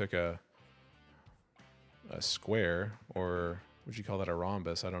 So if you took a square, or would you call that a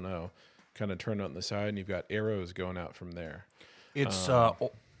rhombus? I don't know. Kind of turn it on the side, and you've got arrows going out from there. It's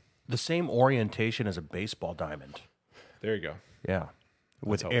the same orientation as a baseball diamond. There you go. Yeah,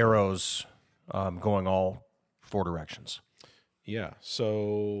 with helpful. arrows going all 4 directions. Yeah.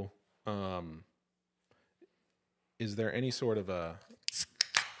 So, is there any sort of a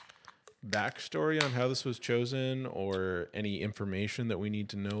backstory on how this was chosen, or any information that we need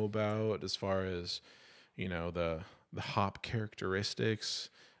to know about as far as, the hop characteristics,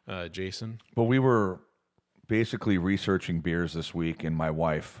 Jason? Well, we were basically researching beers this week, and my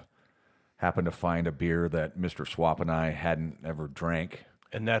wife happened to find a beer that Mr. Swap and I hadn't ever drank.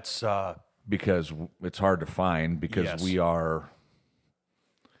 And that's because it's hard to find because Yes. we are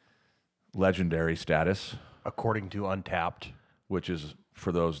legendary status, according to Untapped. which is,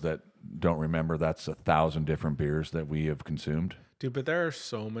 for those that don't remember, that's 1,000 different beers that we have consumed. Dude, but there are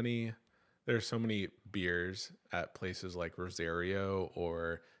so many beers at places like Rosario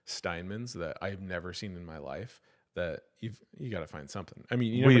or Steinman's that I've never seen in my life that you got to find something. I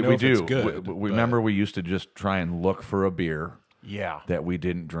mean, you never know we if do. it's good. We remember we used to just try and look for a beer Yeah, that we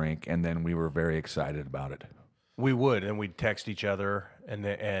didn't drink, and then we were very excited about it. we would, and we'd text each other, and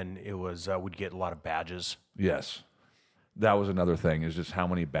it was we'd get a lot of badges. Yes. That was another thing, is just how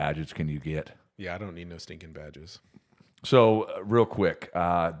many badges can you get? Yeah, I don't need no stinking badges. So, real quick,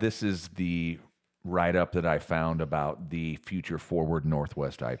 this is the write-up that I found about the Future Forward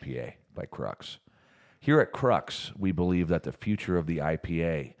Northwest IPA by Crux. Here at Crux, we believe that the future of the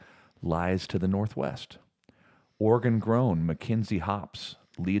IPA lies to the northwest. Oregon-grown McKinsey hops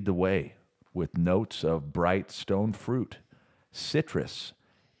lead the way with notes of bright stone fruit, citrus,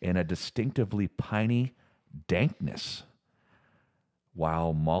 and a distinctively piney dankness,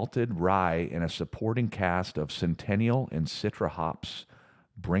 while malted rye and a supporting cast of Centennial and Citra hops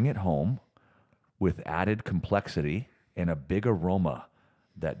bring it home with added complexity and a big aroma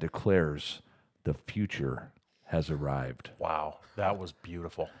that declares the future has arrived. Wow, that was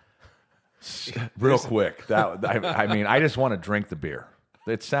beautiful. Real quick, I just want to drink the beer.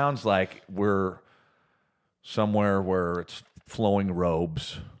 It sounds like we're somewhere where it's flowing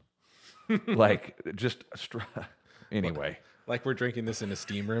robes, like just anyway. Like we're drinking this in a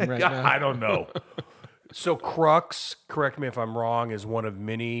steam room right Yeah, now. I don't know. So Crux, correct me if I'm wrong, is one of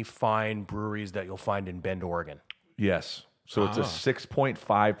many fine breweries that you'll find in Bend, Oregon. Yes, so it's a 6.5%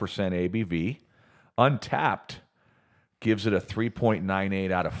 ABV. Untapped gives it a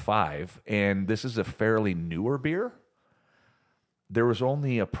 3.98 out of 5, and this is a fairly newer beer. There was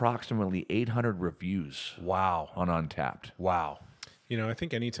only approximately 800 reviews Wow. on Untapped. Wow. I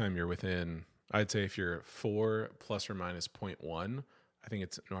think anytime you're within, I'd say if you're 4 plus or minus 0.1, I think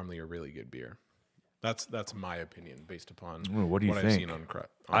it's normally a really good beer. That's my opinion based upon what do you I've think? seen on Crux.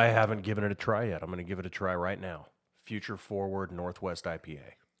 I haven't given it a try yet. I'm going to give it a try right now. Future Forward Northwest IPA.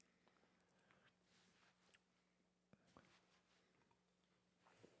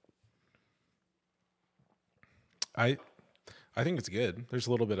 I think it's good. There's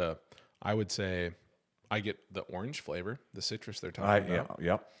a little bit of, I would say, I get the orange flavor, the citrus they're talking about.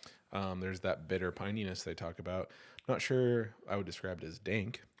 Yep. There's that bitter pininess they talk about. Not sure I would describe it as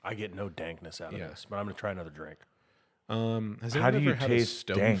dank. I get no dankness out of Yeah. this, but I'm going to try another drink. Has How do anyone you ever had taste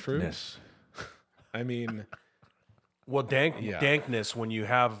a stone fruit? dankness? I mean, Well, Yeah. dankness, when you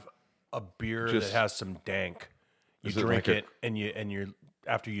have a beer Just- that has some dank, you Is it drink like it, and you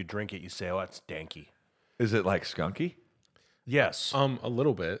after you drink it, you say, "Oh, that's danky." Is it like skunky? Yes. a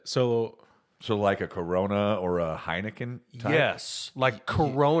little bit. So So like a Corona or a Heineken type? Yes, like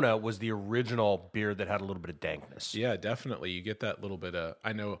Corona was the original beer that had a little bit of dankness. Yeah, definitely. You get that little bit of.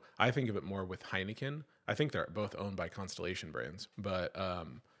 I think of it more with Heineken. I think they're both owned by Constellation Brands, but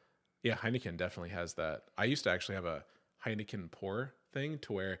yeah, Heineken definitely has that. I used to actually have a Heineken pour thing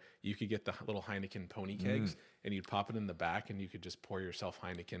to where you could get the little Heineken pony kegs and you'd pop it in the back and you could just pour yourself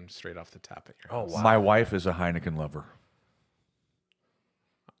Heineken straight off the tap at your house. wow. My wife is a Heineken lover,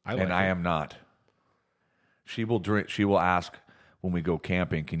 I like and I it. am not. She will drink. She will ask when we go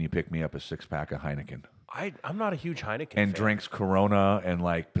camping, "Can you pick me up a 6-pack of Heineken?" I'm not a huge Heineken And fan. drinks Corona and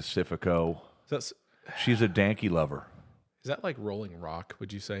like Pacifico. So that's, She's a danky lover. is that like Rolling Rock,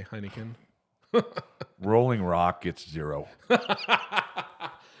 would you say, Heineken? Rolling Rock gets 0.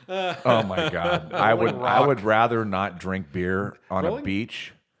 Oh my God! I would rather not drink beer on a Rolling-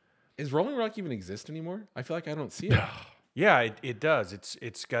 beach. Is Rolling Rock even exist anymore? I feel like I don't see it. Yeah, it does.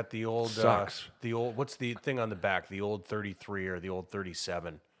 It's got the old Sucks. the old what's the thing on the back? The old 33 or the old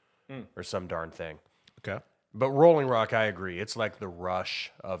 37 or some darn thing. Okay. But Rolling Rock, I agree. It's like the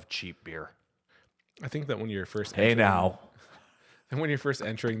rush of cheap beer. I think that when you're first Hey entering- now, and when you're first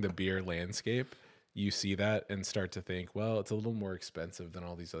entering the beer landscape, you see that and start to think, well, it's a little more expensive than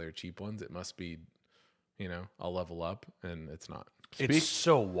all these other cheap ones. It must be, I'll level up, and it's not. It's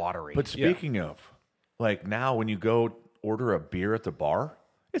so watery. but speaking of, like now when you go order a beer at the bar,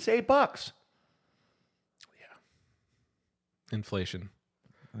 it's $8. Inflation.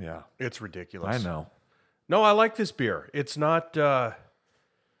 Yeah, it's ridiculous. I know. No, I like this beer. It's not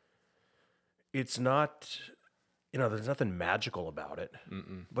there's nothing magical about it.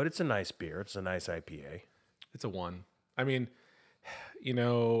 But it's a nice beer. It's a nice IPA. It's a 1. I mean,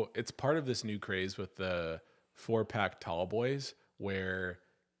 it's part of this new craze with the 4-pack tall boys, where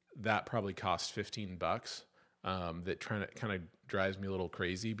that probably costs $15. That kind of drives me a little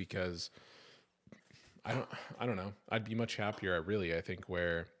crazy because I don't know. I'd be much happier, I think,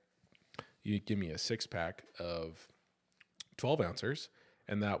 where you give me a 6-pack of 12 ounces,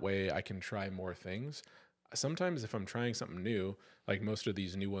 and that way I can try more things. Sometimes if I'm trying something new, like most of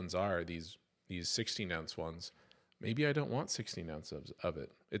these new ones are, these 16-ounce ones, maybe I don't want 16 ounces of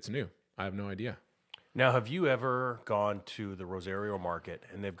it. It's new. I have no idea. Now, have you ever gone to the Rosario market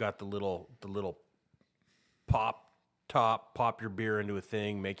and they've got the little pop your beer into a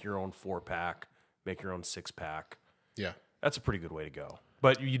thing, make your own 4-pack, make your own 6-pack. Yeah. That's a pretty good way to go.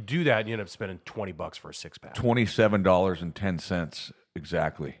 But you do that and you end up spending $20 for a 6-pack. $27.10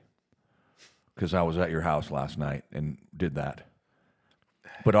 exactly. Because I was at your house last night and did that.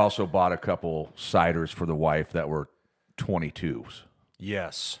 But also bought a couple ciders for the wife that were 22s.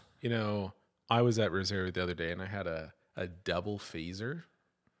 Yes. I was at Rosario the other day and I had a double phaser.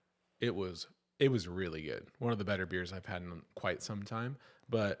 It was really good. One of the better beers I've had in quite some time.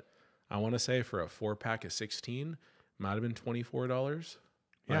 But I want to say for a 4-pack of 16, might have been $24.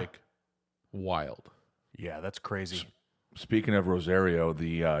 Yeah. Like, wild. Yeah, that's crazy. Speaking of Rosario,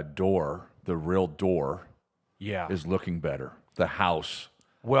 the real door Yeah. is looking better. The house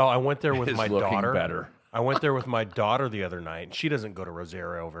Well, I went there with is my looking daughter. better. I went there with my daughter the other night. And she doesn't go to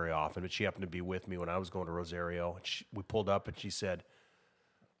Rosario very often, but she happened to be with me when I was going to Rosario. And we pulled up and she said,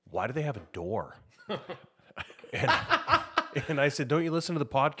 "Why do they have a door?" and I said, "Don't you listen to the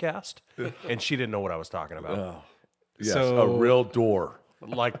podcast?" And she didn't know what I was talking about. Yes, So- a real door.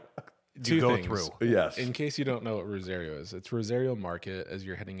 Like, Two you go things. through. Yes. In case you don't know what Rosario is, it's Rosario Market as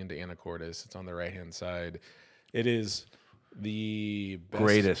you're heading into Anacortes. It's on the right-hand side. It is the best,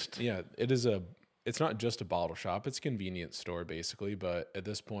 Greatest. Yeah, it's not just a bottle shop. It's a convenience store, basically. But at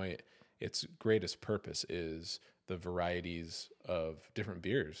this point, its greatest purpose is the varieties of different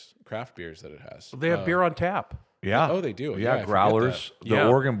beers, craft beers that it has. They have beer on tap. Yeah. Oh, they do. Yeah, I Yeah, forget growlers. that. The Yeah.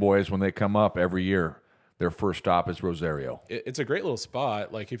 Oregon boys, when they come up every year, their first stop is Rosario. It's a great little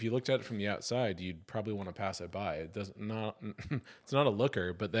spot. Like if you looked at it from the outside, you'd probably want to pass it by. It doesn't not it's not a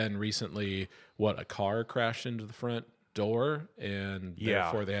looker. But then recently, a car crashed into the front door, and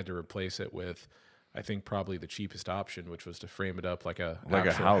therefore they had to replace it with, I think probably the cheapest option, which was to frame it up like a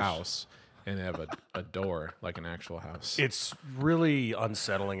actual house and have a door like an actual house. It's really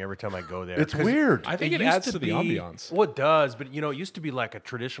unsettling every time I go there. It's 'Cause weird. I think it used adds to the ambiance. Well, it does, but it used to be like a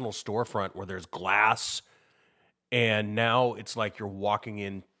traditional storefront where there's glass, and now it's like you're walking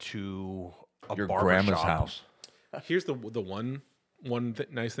into a Your barber grandma's shop. house. Here's the one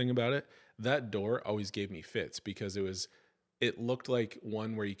nice thing about it. That door always gave me fits because it looked like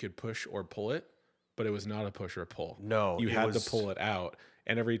one where you could push or pull it, but it was not a push or a pull. No, you it had was- to pull it out.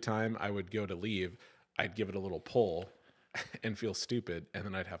 And every time I would go to leave, I'd give it a little pull and feel stupid, and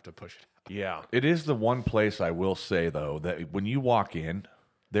then I'd have to push it out. Yeah, It is the one place I will say, though, that when you walk in,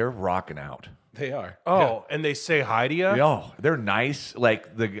 they're rocking out. They are. Oh, and they say hi to you? Oh, they're nice. Like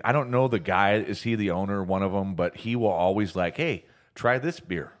I don't know the guy. Is he the owner? One of them, but he will always like, hey, try this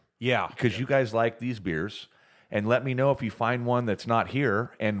beer. Yeah. Because you guys like these beers, and let me know if you find one that's not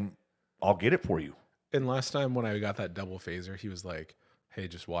here, and I'll get it for you. And last time when I got that double phaser, he was like, hey,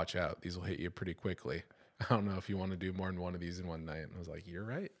 just watch out. These will hit you pretty quickly. I don't know if you want to do more than one of these in one night. And I was like, you're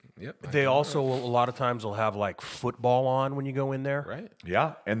right. Yep. They also, a lot of times, will have like football on when you go in there. Right.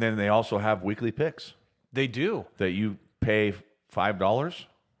 Yeah, and then they also have weekly picks They do. that you pay $5.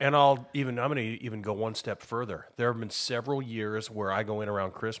 And I'm going to even go one step further. There have been several years where I go in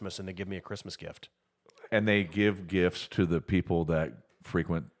around Christmas and they give me a Christmas gift. And they give gifts to the people that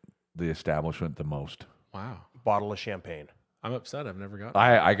frequent the establishment the most. Wow. Bottle of champagne. I'm upset. I've never got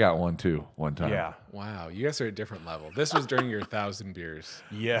I got one too one time. Yeah. Wow. You guys are at a different level. This was during your 1,000 beers.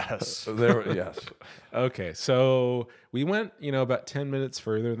 Yes. Yes. Okay. So we went, about 10 minutes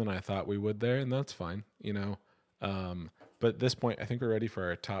further than I thought we would there, and that's fine, But at this point, I think we're ready for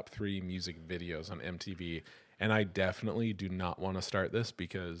our top 3 music videos on MTV. And I definitely do not want to start this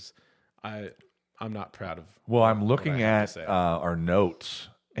because I'm not proud of. Well, I'm looking what I have at to say. our notes,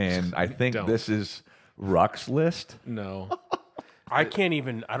 and I think Don't. this is Ruck's list. No. I don't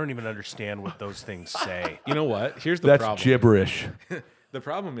even understand what those things say. You know what? Here's the That's problem. gibberish. The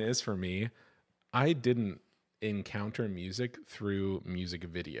problem is for me, I didn't encounter music through music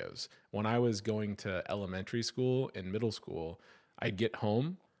videos. When I was going to elementary school and middle school, I'd get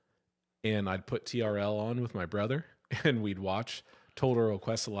home and I'd put TRL on with my brother and we'd watch Total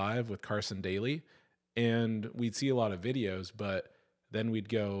Request Live with Carson Daly, and we'd see a lot of videos, but then we'd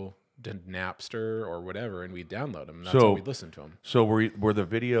go to Napster or whatever and we'd download them. And that's how we'd listen to them. So were the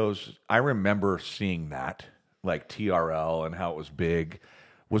videos? I remember seeing that, like TRL and how it was big.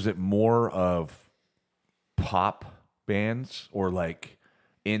 Was it more of pop bands or like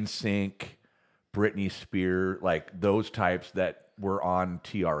NSYNC, Britney Spears, like those types that were on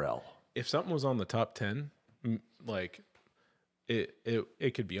TRL? If something was on the top 10, like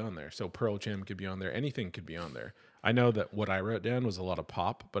it could be on there. So Pearl Jam could be on there. Anything could be on there. I know that what I wrote down was a lot of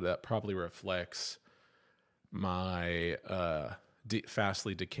pop, but that probably reflects my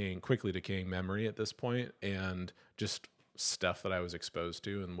quickly decaying memory at this point, and just stuff that I was exposed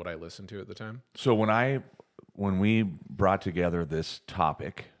to and what I listened to at the time. So when we brought together this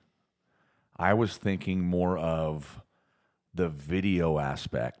topic, I was thinking more of the video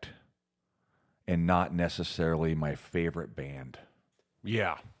aspect and not necessarily my favorite band.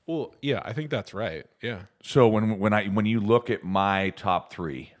 Yeah. Well, yeah, I think that's right. Yeah. So when you look at my top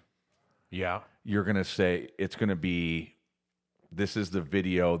 3, Yeah. you're going to say it's going to be, this is the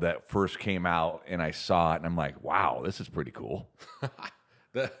video that first came out and I saw it and I'm like, wow, this is pretty cool.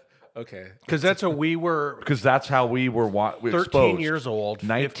 Okay. Because that's what we were Because that's how we were 13 exposed. years old,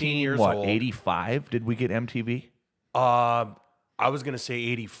 15 years what, old. 85 did we get MTV? I was going to say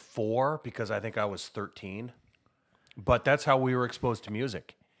 84 because I think I was 13. But that's how we were exposed to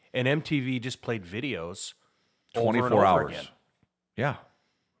music. And MTV just played videos 24 over and over hours. again. Yeah.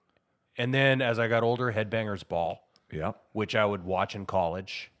 And then as I got older, Headbangers Ball, Yep. which I would watch in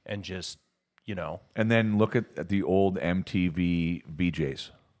college and just, And then look at the old MTV VJs.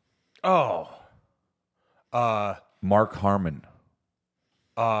 Oh. Mark Harmon.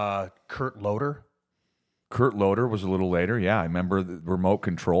 Kurt Loder. Kurt Loder was a little later. Yeah, I remember the Remote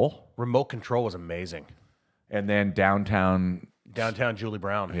Control. Remote Control was amazing. And then Downtown. Julie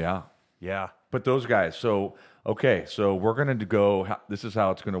Brown. Yeah. Yeah. But those guys. So, okay. So we're going to go. This is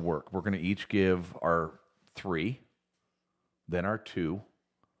how it's going to work. We're going to each give our 3, then our 2,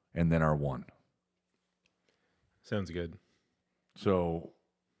 and then our 1. Sounds good. So,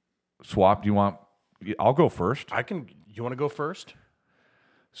 Swap, do you want. I'll go first. You want to go first?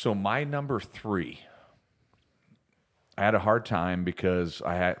 So, my number 3. I had a hard time because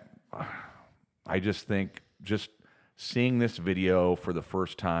I just think just seeing this video for the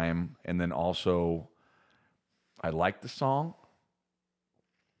first time, and then also I like the song,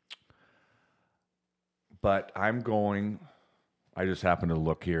 but I just happen to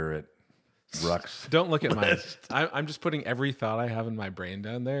look here at Ruck's. Don't look at mine. I'm just putting every thought I have in my brain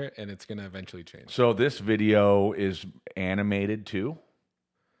down there, and it's going to eventually change. So this video is animated too.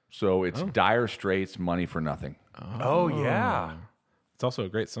 So it's Dire Straits' Money for Nothing. Oh, yeah. It's also a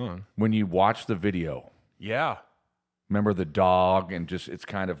great song. When you watch the video, Yeah. remember the dog and just it's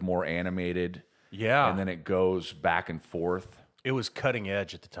kind of more animated. Yeah. And then it goes back and forth. It was cutting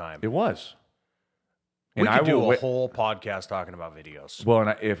edge at the time. It was. We could do a wait- whole podcast talking about videos. Well,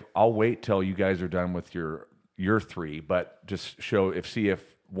 and if I'll wait till you guys are done with your 3, but just see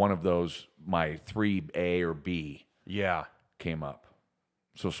if one of those, my 3A or B, Yeah. came up.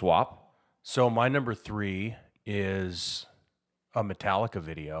 So swap. So my number 3 is a Metallica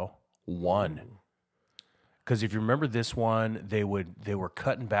video, One. Because if you remember this one, they were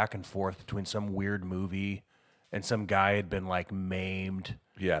cutting back and forth between some weird movie and some guy had been like maimed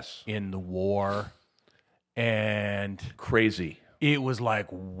Yes. in the war. And Crazy. it was like,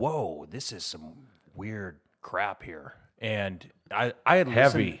 whoa, this is some weird crap here. And I had listened,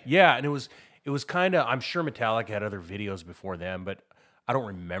 Heavy. yeah, and it was kind of, I'm sure Metallica had other videos before them, but I don't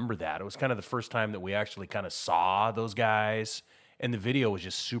remember that. It was kind of the first time that we actually kind of saw those guys, and the video was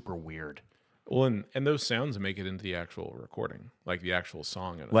just super weird. Well, and those sounds make it into the actual recording, like the actual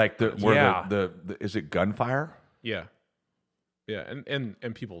song. Like Yeah. the is it gunfire? Yeah, and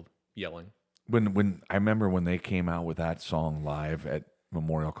people yelling. When I remember when they came out with that song live at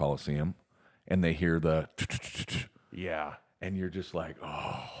Memorial Coliseum, and they hear the, Yeah. and you're just like,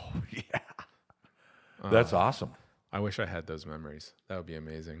 oh yeah, that's awesome. I wish I had those memories. That would be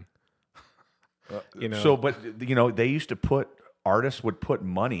amazing. So, but they used to artists would put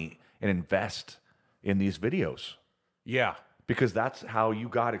money and invest in these videos Yeah. because that's how you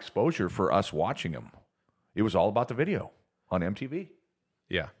got exposure for us watching them. It was all about the video on MTV.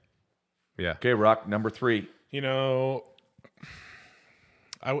 Yeah. Okay, Rock, number 3.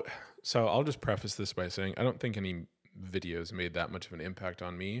 So I'll just preface this by saying I don't think any videos made that much of an impact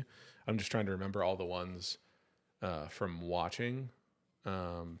on me. I'm just trying to remember all the ones from watching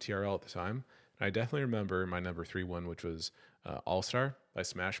TRL at the time. And I definitely remember my number 3 one, which was All Star by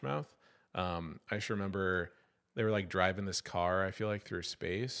Smash Mouth. I just remember they were like driving this car, I feel like, through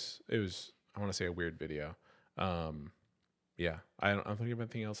space. It was, I want to say, a weird video. Yeah, I don't think I have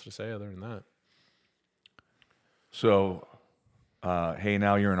anything else to say other than that. So, hey,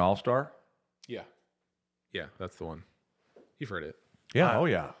 now you're an all-star? Yeah, that's the one. You've heard it. Yeah, oh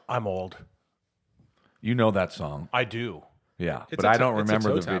yeah. I'm old. You know that song. I do. Yeah, It's but a I toe- don't it's a remember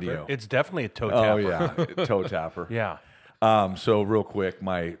toe the tapper. video. It's definitely a toe Oh tapper. yeah, toe tapper. Yeah. So real quick,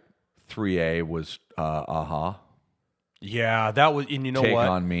 my 3A was Aha. Yeah, that was, and you know Take what?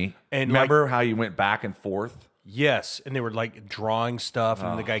 on Me. And remember how you went back and forth? Yes, and they were like drawing stuff,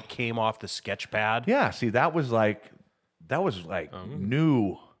 and the guy came off the sketch pad. Yeah. See, that was like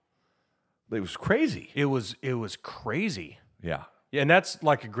new. It was crazy. It was crazy. Yeah. Yeah, and that's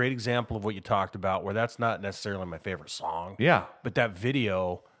like a great example of what you talked about, where that's not necessarily my favorite song. Yeah. But that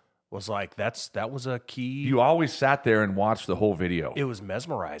video was like that was a key. You always sat there and watched the whole video. It was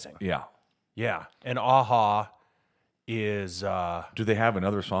mesmerizing. Yeah. Yeah, and Aha is Do they have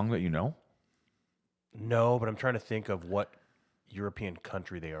another song that you know? no, but I'm trying to think of what European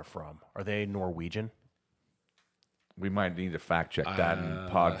country they are from. Are they Norwegian? We might need to fact check that in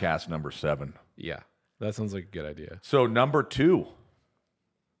podcast number 7. Yeah, that sounds like a good idea. So number 2.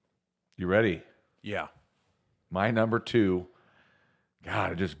 You ready? Yeah. My number 2.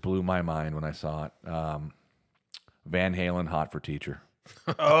 God, it just blew my mind when I saw it. Van Halen, Hot for Teacher.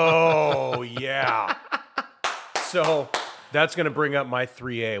 Oh, yeah. So that's going to bring up my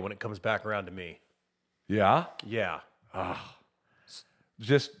 3A when it comes back around to me. Yeah? Yeah.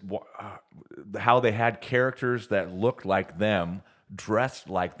 Just how they had characters that looked like them, dressed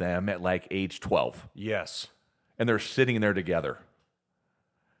like them at like age 12. Yes. And they're sitting there together.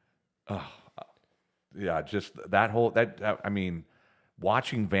 Yeah, just that whole, I mean,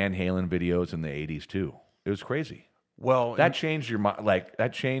 watching Van Halen videos in the 80s too. It was crazy. Well, That changed your mind. Like,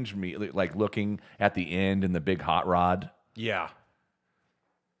 that changed me, like looking at the end and the big hot rod. yeah.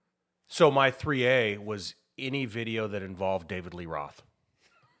 So my 3A was any video that involved David Lee Roth.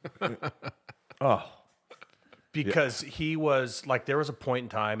 Oh, Because he was, like, there was a point in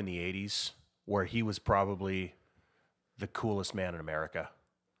time in the 80s where he was probably the coolest man in America.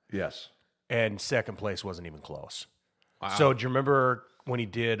 yes. And second place wasn't even close. Wow. So do you remember when he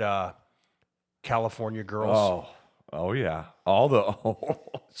did California Girls? Oh yeah. All the,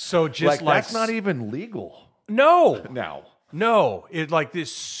 So just like that's not even legal no, now. no, it like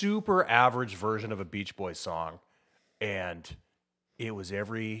this super average version of a Beach Boys song, and it was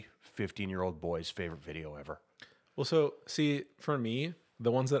every 15-year-old boy's favorite video ever. Well, so see, for me,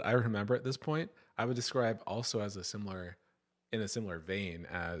 the ones that I remember at this point, I would describe also as in a similar vein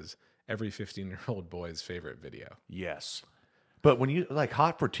as every 15-year-old boy's favorite video. Yes. But when you like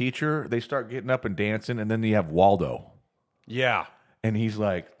Hot for Teacher, they start getting up and dancing, and then you have Waldo, Yeah. and he's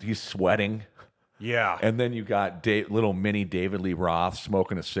sweating, Yeah. and then you got little mini David Lee Roth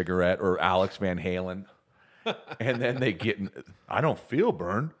smoking a cigarette, or Alex Van Halen, and then they get, I don't feel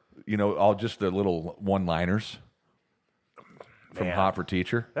burned, all just the little one-liners from Man. Hot for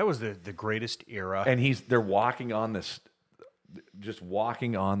Teacher, That was the greatest era. and they're walking on just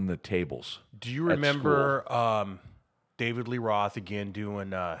walking on the tables. Do you at remember David Lee Roth again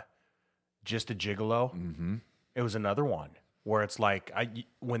doing Just a Gigolo. Mm-hmm. It was another one where it's like,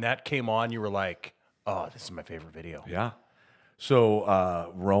 when that came on, you were like, oh, this is my favorite video. Yeah.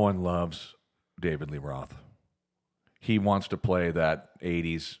 So Rowan loves David Lee Roth. He wants to play that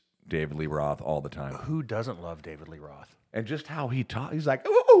 80s David Lee Roth all the time. Who doesn't love David Lee Roth? And just how he talks, he's like,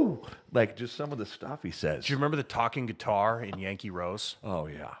 ooh, like just some of the stuff he says. Do you remember the talking guitar in Yankee Rose? Oh,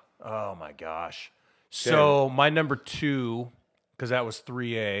 yeah. Oh, my gosh. So my number 2, because that was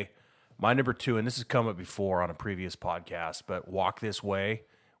 3A, my number 2, and this has come up before on a previous podcast, but Walk This Way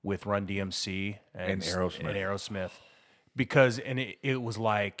with Run DMC And Aerosmith. Because, it was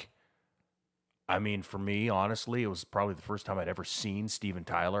like, I mean, for me, honestly, it was probably the first time I'd ever seen Steven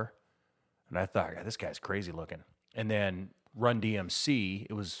Tyler. And I thought, God, this guy's crazy looking. And then Run DMC,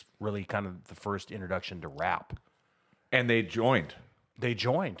 it was really kind of the first introduction to rap. And they joined.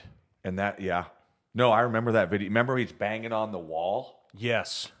 And that, yeah. No, I remember that video. Remember he's banging on the wall?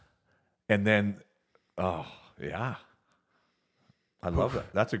 Yes. And then, oh, yeah. I love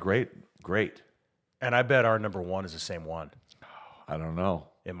that. That's a great. And I bet our number 1 is the same one. I don't know.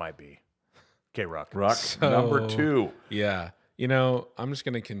 It might be. Okay, Ruck. Number 2. Yeah. You know, I'm just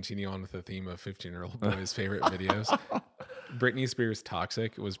going to continue on with the theme of 15-year-old boys' favorite videos. Britney Spears'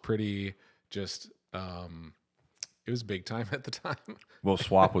 Toxic was pretty just, it was big time at the time. Well,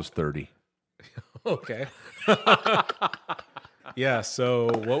 Swap was 30. Okay. Yeah, so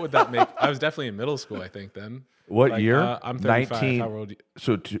what would that make? I was definitely in middle school, I think, then. What year? I'm 35. How old?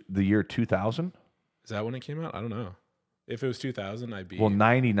 So the year 2000? Is that when it came out? I don't know. If it was 2000, I'd be... Well,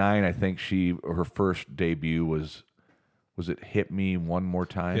 99, I think her first debut was it Hit Me One More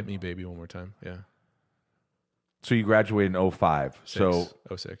Time? Hit Me Baby One More Time, yeah. So you graduated in 05. So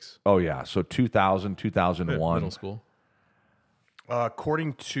 06. Oh, yeah. So 2000, 2001. Middle school.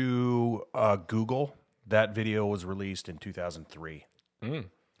 According to Google, that video was released in 2003.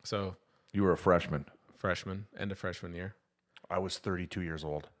 So you were a freshman. End of freshman year. I was 32 years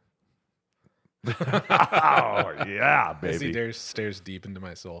old. Oh, yeah, baby. He stares deep into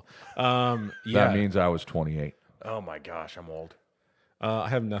my soul. That means I was 28. Oh, my gosh, I'm old. I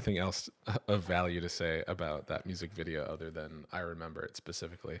have nothing else of value to say about that music video other than I remember it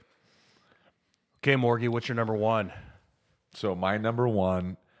specifically. Okay, Morgie, what's your number 1? So my number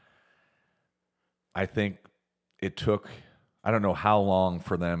 1, I think it took, I don't know how long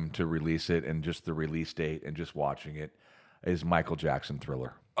for them to release it, and just the release date and just watching it is Michael Jackson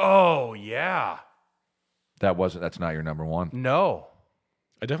Thriller. Oh, yeah. That's not your number 1? No.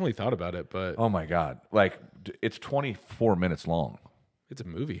 I definitely thought about it, but... Oh, my God. Like, it's 24 minutes long. It's a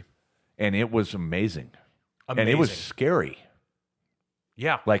movie. And it was amazing. And it was scary.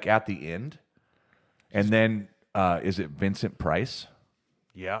 Yeah. Like, at the end. And then, is it Vincent Price?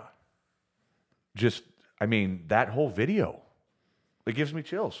 Yeah. Just, I mean, that whole video, it gives me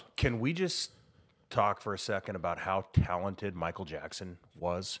chills. Can we just talk for a second about how talented Michael Jackson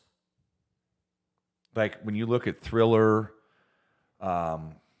was? Like, when you look at Thriller,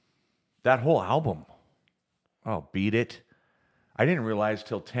 that whole album, Beat It. I didn't realize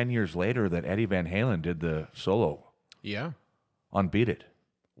till 10 years later that Eddie Van Halen did the solo. Yeah. On Beat It.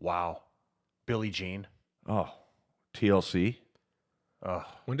 Wow. Billie Jean. Oh, TLC.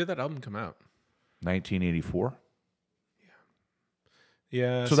 When did that album come out? 1984.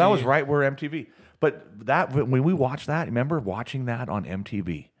 Yeah. So that was right where MTV. But that, when we watched that, remember watching that on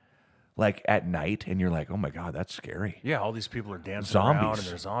MTV? Like at night, and you're like, oh my God, that's scary. Yeah, all these people are dancing Zombies. around, and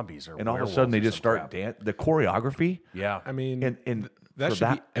they're zombies. And all of a sudden, they just start dancing. The choreography. Yeah. I mean, And that so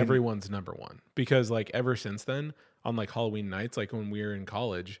should be everyone's number 1. Because, like, ever since then, on, like, Halloween nights, like, when we were in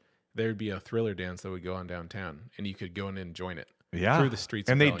college, there would be a Thriller dance that would go on downtown, and you could go in and join it. Yeah. Through the streets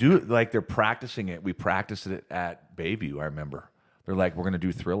And of they Bellingham. do, like, they're practicing it. We practiced it at Bayview, I remember. They're like, we're going to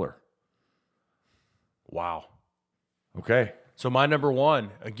do Thriller. Wow. Okay. So my number 1,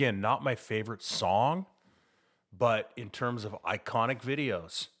 again, not my favorite song, but in terms of iconic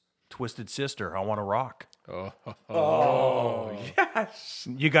videos, Twisted Sister, I Want to Rock. Oh, yes.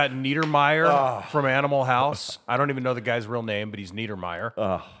 You got Niedermeyer from Animal House. I don't even know the guy's real name, but he's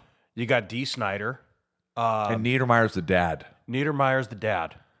Niedermeyer. You got Dee Snider. And Niedermeyer's the dad. Niedermeyer's the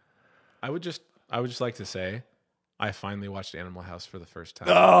dad. I would just like to say, I finally watched Animal House for the first time.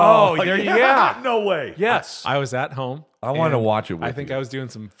 Oh, there you go. No way. Yes. I was at home. I want to and watch it with I think you. I was doing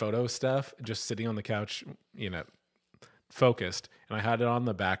some photo stuff, just sitting on the couch, focused, and I had it on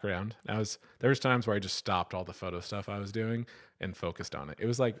the background. There was times where I just stopped all the photo stuff I was doing and focused on it. It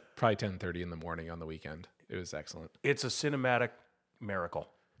was like probably 10:30 in the morning on the weekend. It was excellent. It's a cinematic miracle.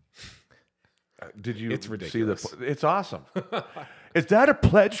 Did you It's see ridiculous. It's awesome. Is that a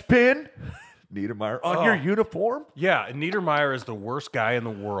pledge pin? Niedermeyer on your uniform? Yeah, and Niedermeyer is the worst guy in the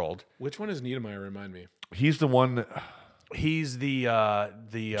world. Which one is Niedermeyer? Remind me. He's the one He's the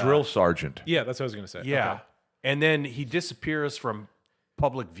drill sergeant. Yeah, that's what I was going to say. Yeah. Okay. And then he disappears from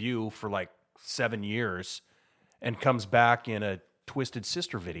public view for like 7 years and comes back in a Twisted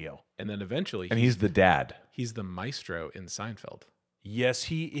Sister video. And then eventually, And he's the dad. he's the maestro in Seinfeld. Yes,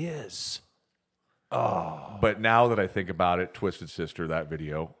 he is. But now that I think about it, Twisted Sister, that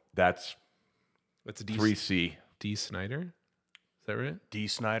video, that's That's 3C. D. Snyder. Is that right? D.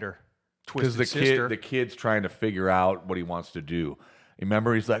 Snyder. Because Twisted Sister. the kid's trying to figure out what he wants to do.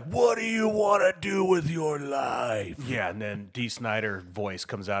 Remember, he's like, "What do you want to do with your life?" Yeah, and then D. Snyder voice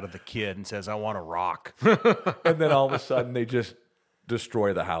comes out of the kid and says, "I want to rock." And then all of a sudden, they just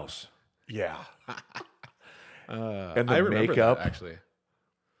destroy the house. Yeah. And I the remember makeup. that, actually.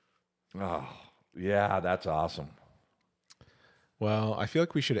 Oh, yeah, that's awesome. Well, I feel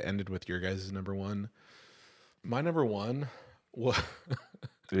like we should have ended with your guys' number one. My number one was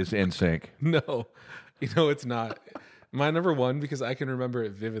It's in sync. no, it's not. My number one, because I can remember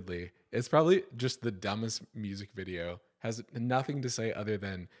it vividly. It's probably just the dumbest music video. Has nothing to say other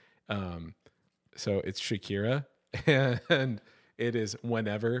than, so it's Shakira, and it is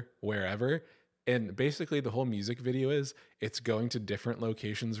Whenever, Wherever. And basically the whole music video is it's going to different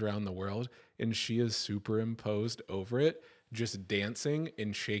locations around the world, and she is superimposed over it, just dancing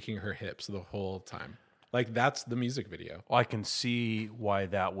and shaking her hips the whole time. Like, that's the music video. Well, I can see why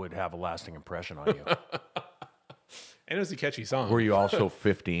that would have a lasting impression on you. And it was a catchy song. Were you also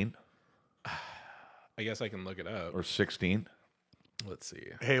 15 I guess I can look it up. or 16? Let's see.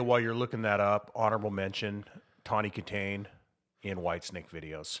 Hey, while you're looking that up, honorable mention, Tawny Katane in Whitesnake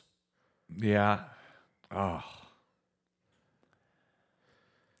videos. Yeah. Oh.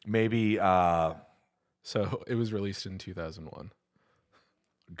 Maybe So it was released in 2001.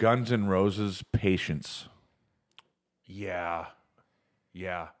 Guns N' Roses' Patience. Yeah.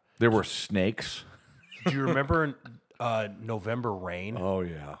 Yeah. There were snakes. Do you remember November Rain? Oh,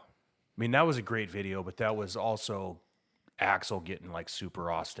 yeah. I mean, that was a great video, but that was also Axl getting like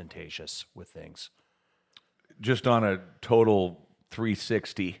super ostentatious with things. Just on a total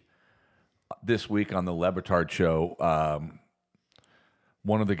 360 this week on the Lebitard show,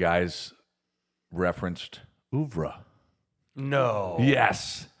 one of the guys referenced oeuvre. No.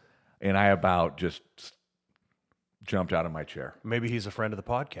 Yes. And I about just jumped out of my chair. Maybe he's a friend of the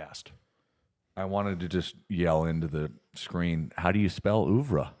podcast. I wanted to just yell into the screen, how do you spell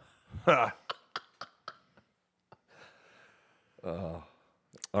oeuvre? All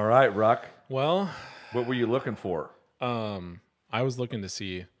right, Ruck. Well, What were you looking for? I was looking to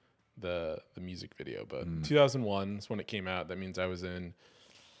see the music video, but 2001 is when it came out. That means I was in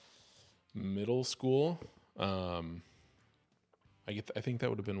middle school. I think that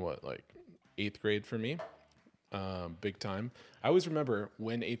would have been like 8th grade for me. Big time. I always remember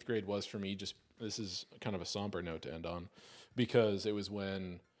when 8th grade was for me. Just this is kind of a somber note to end on, because it was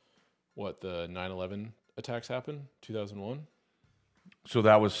when the 9/11 attacks happened, 2001, So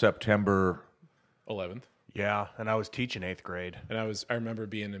that was September. 11th. Yeah, and I was teaching 8th grade. And I remember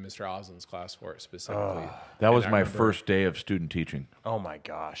being in Mr. Oslin's class for it specifically. That was And I my remember first day of student teaching, Oh my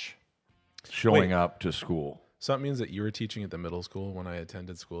gosh. showing Wait. up to school. So that means that you were teaching at the middle school when I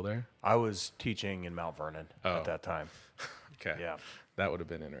attended school there? I was teaching in Mount Vernon at that time. Okay. Yeah. That would have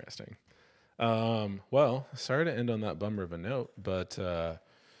been interesting. Well, sorry to end on that bummer of a note, but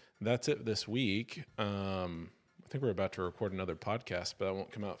that's it this week. I think we're about to record another podcast, but that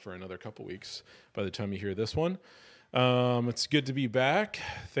won't come out for another couple weeks by the time you hear this one. It's good to be back.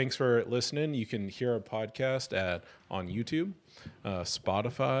 Thanks for listening. You can hear our podcast on YouTube,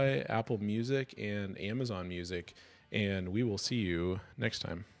 Spotify, Apple Music, and Amazon Music. And we will see you next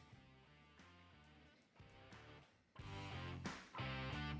time.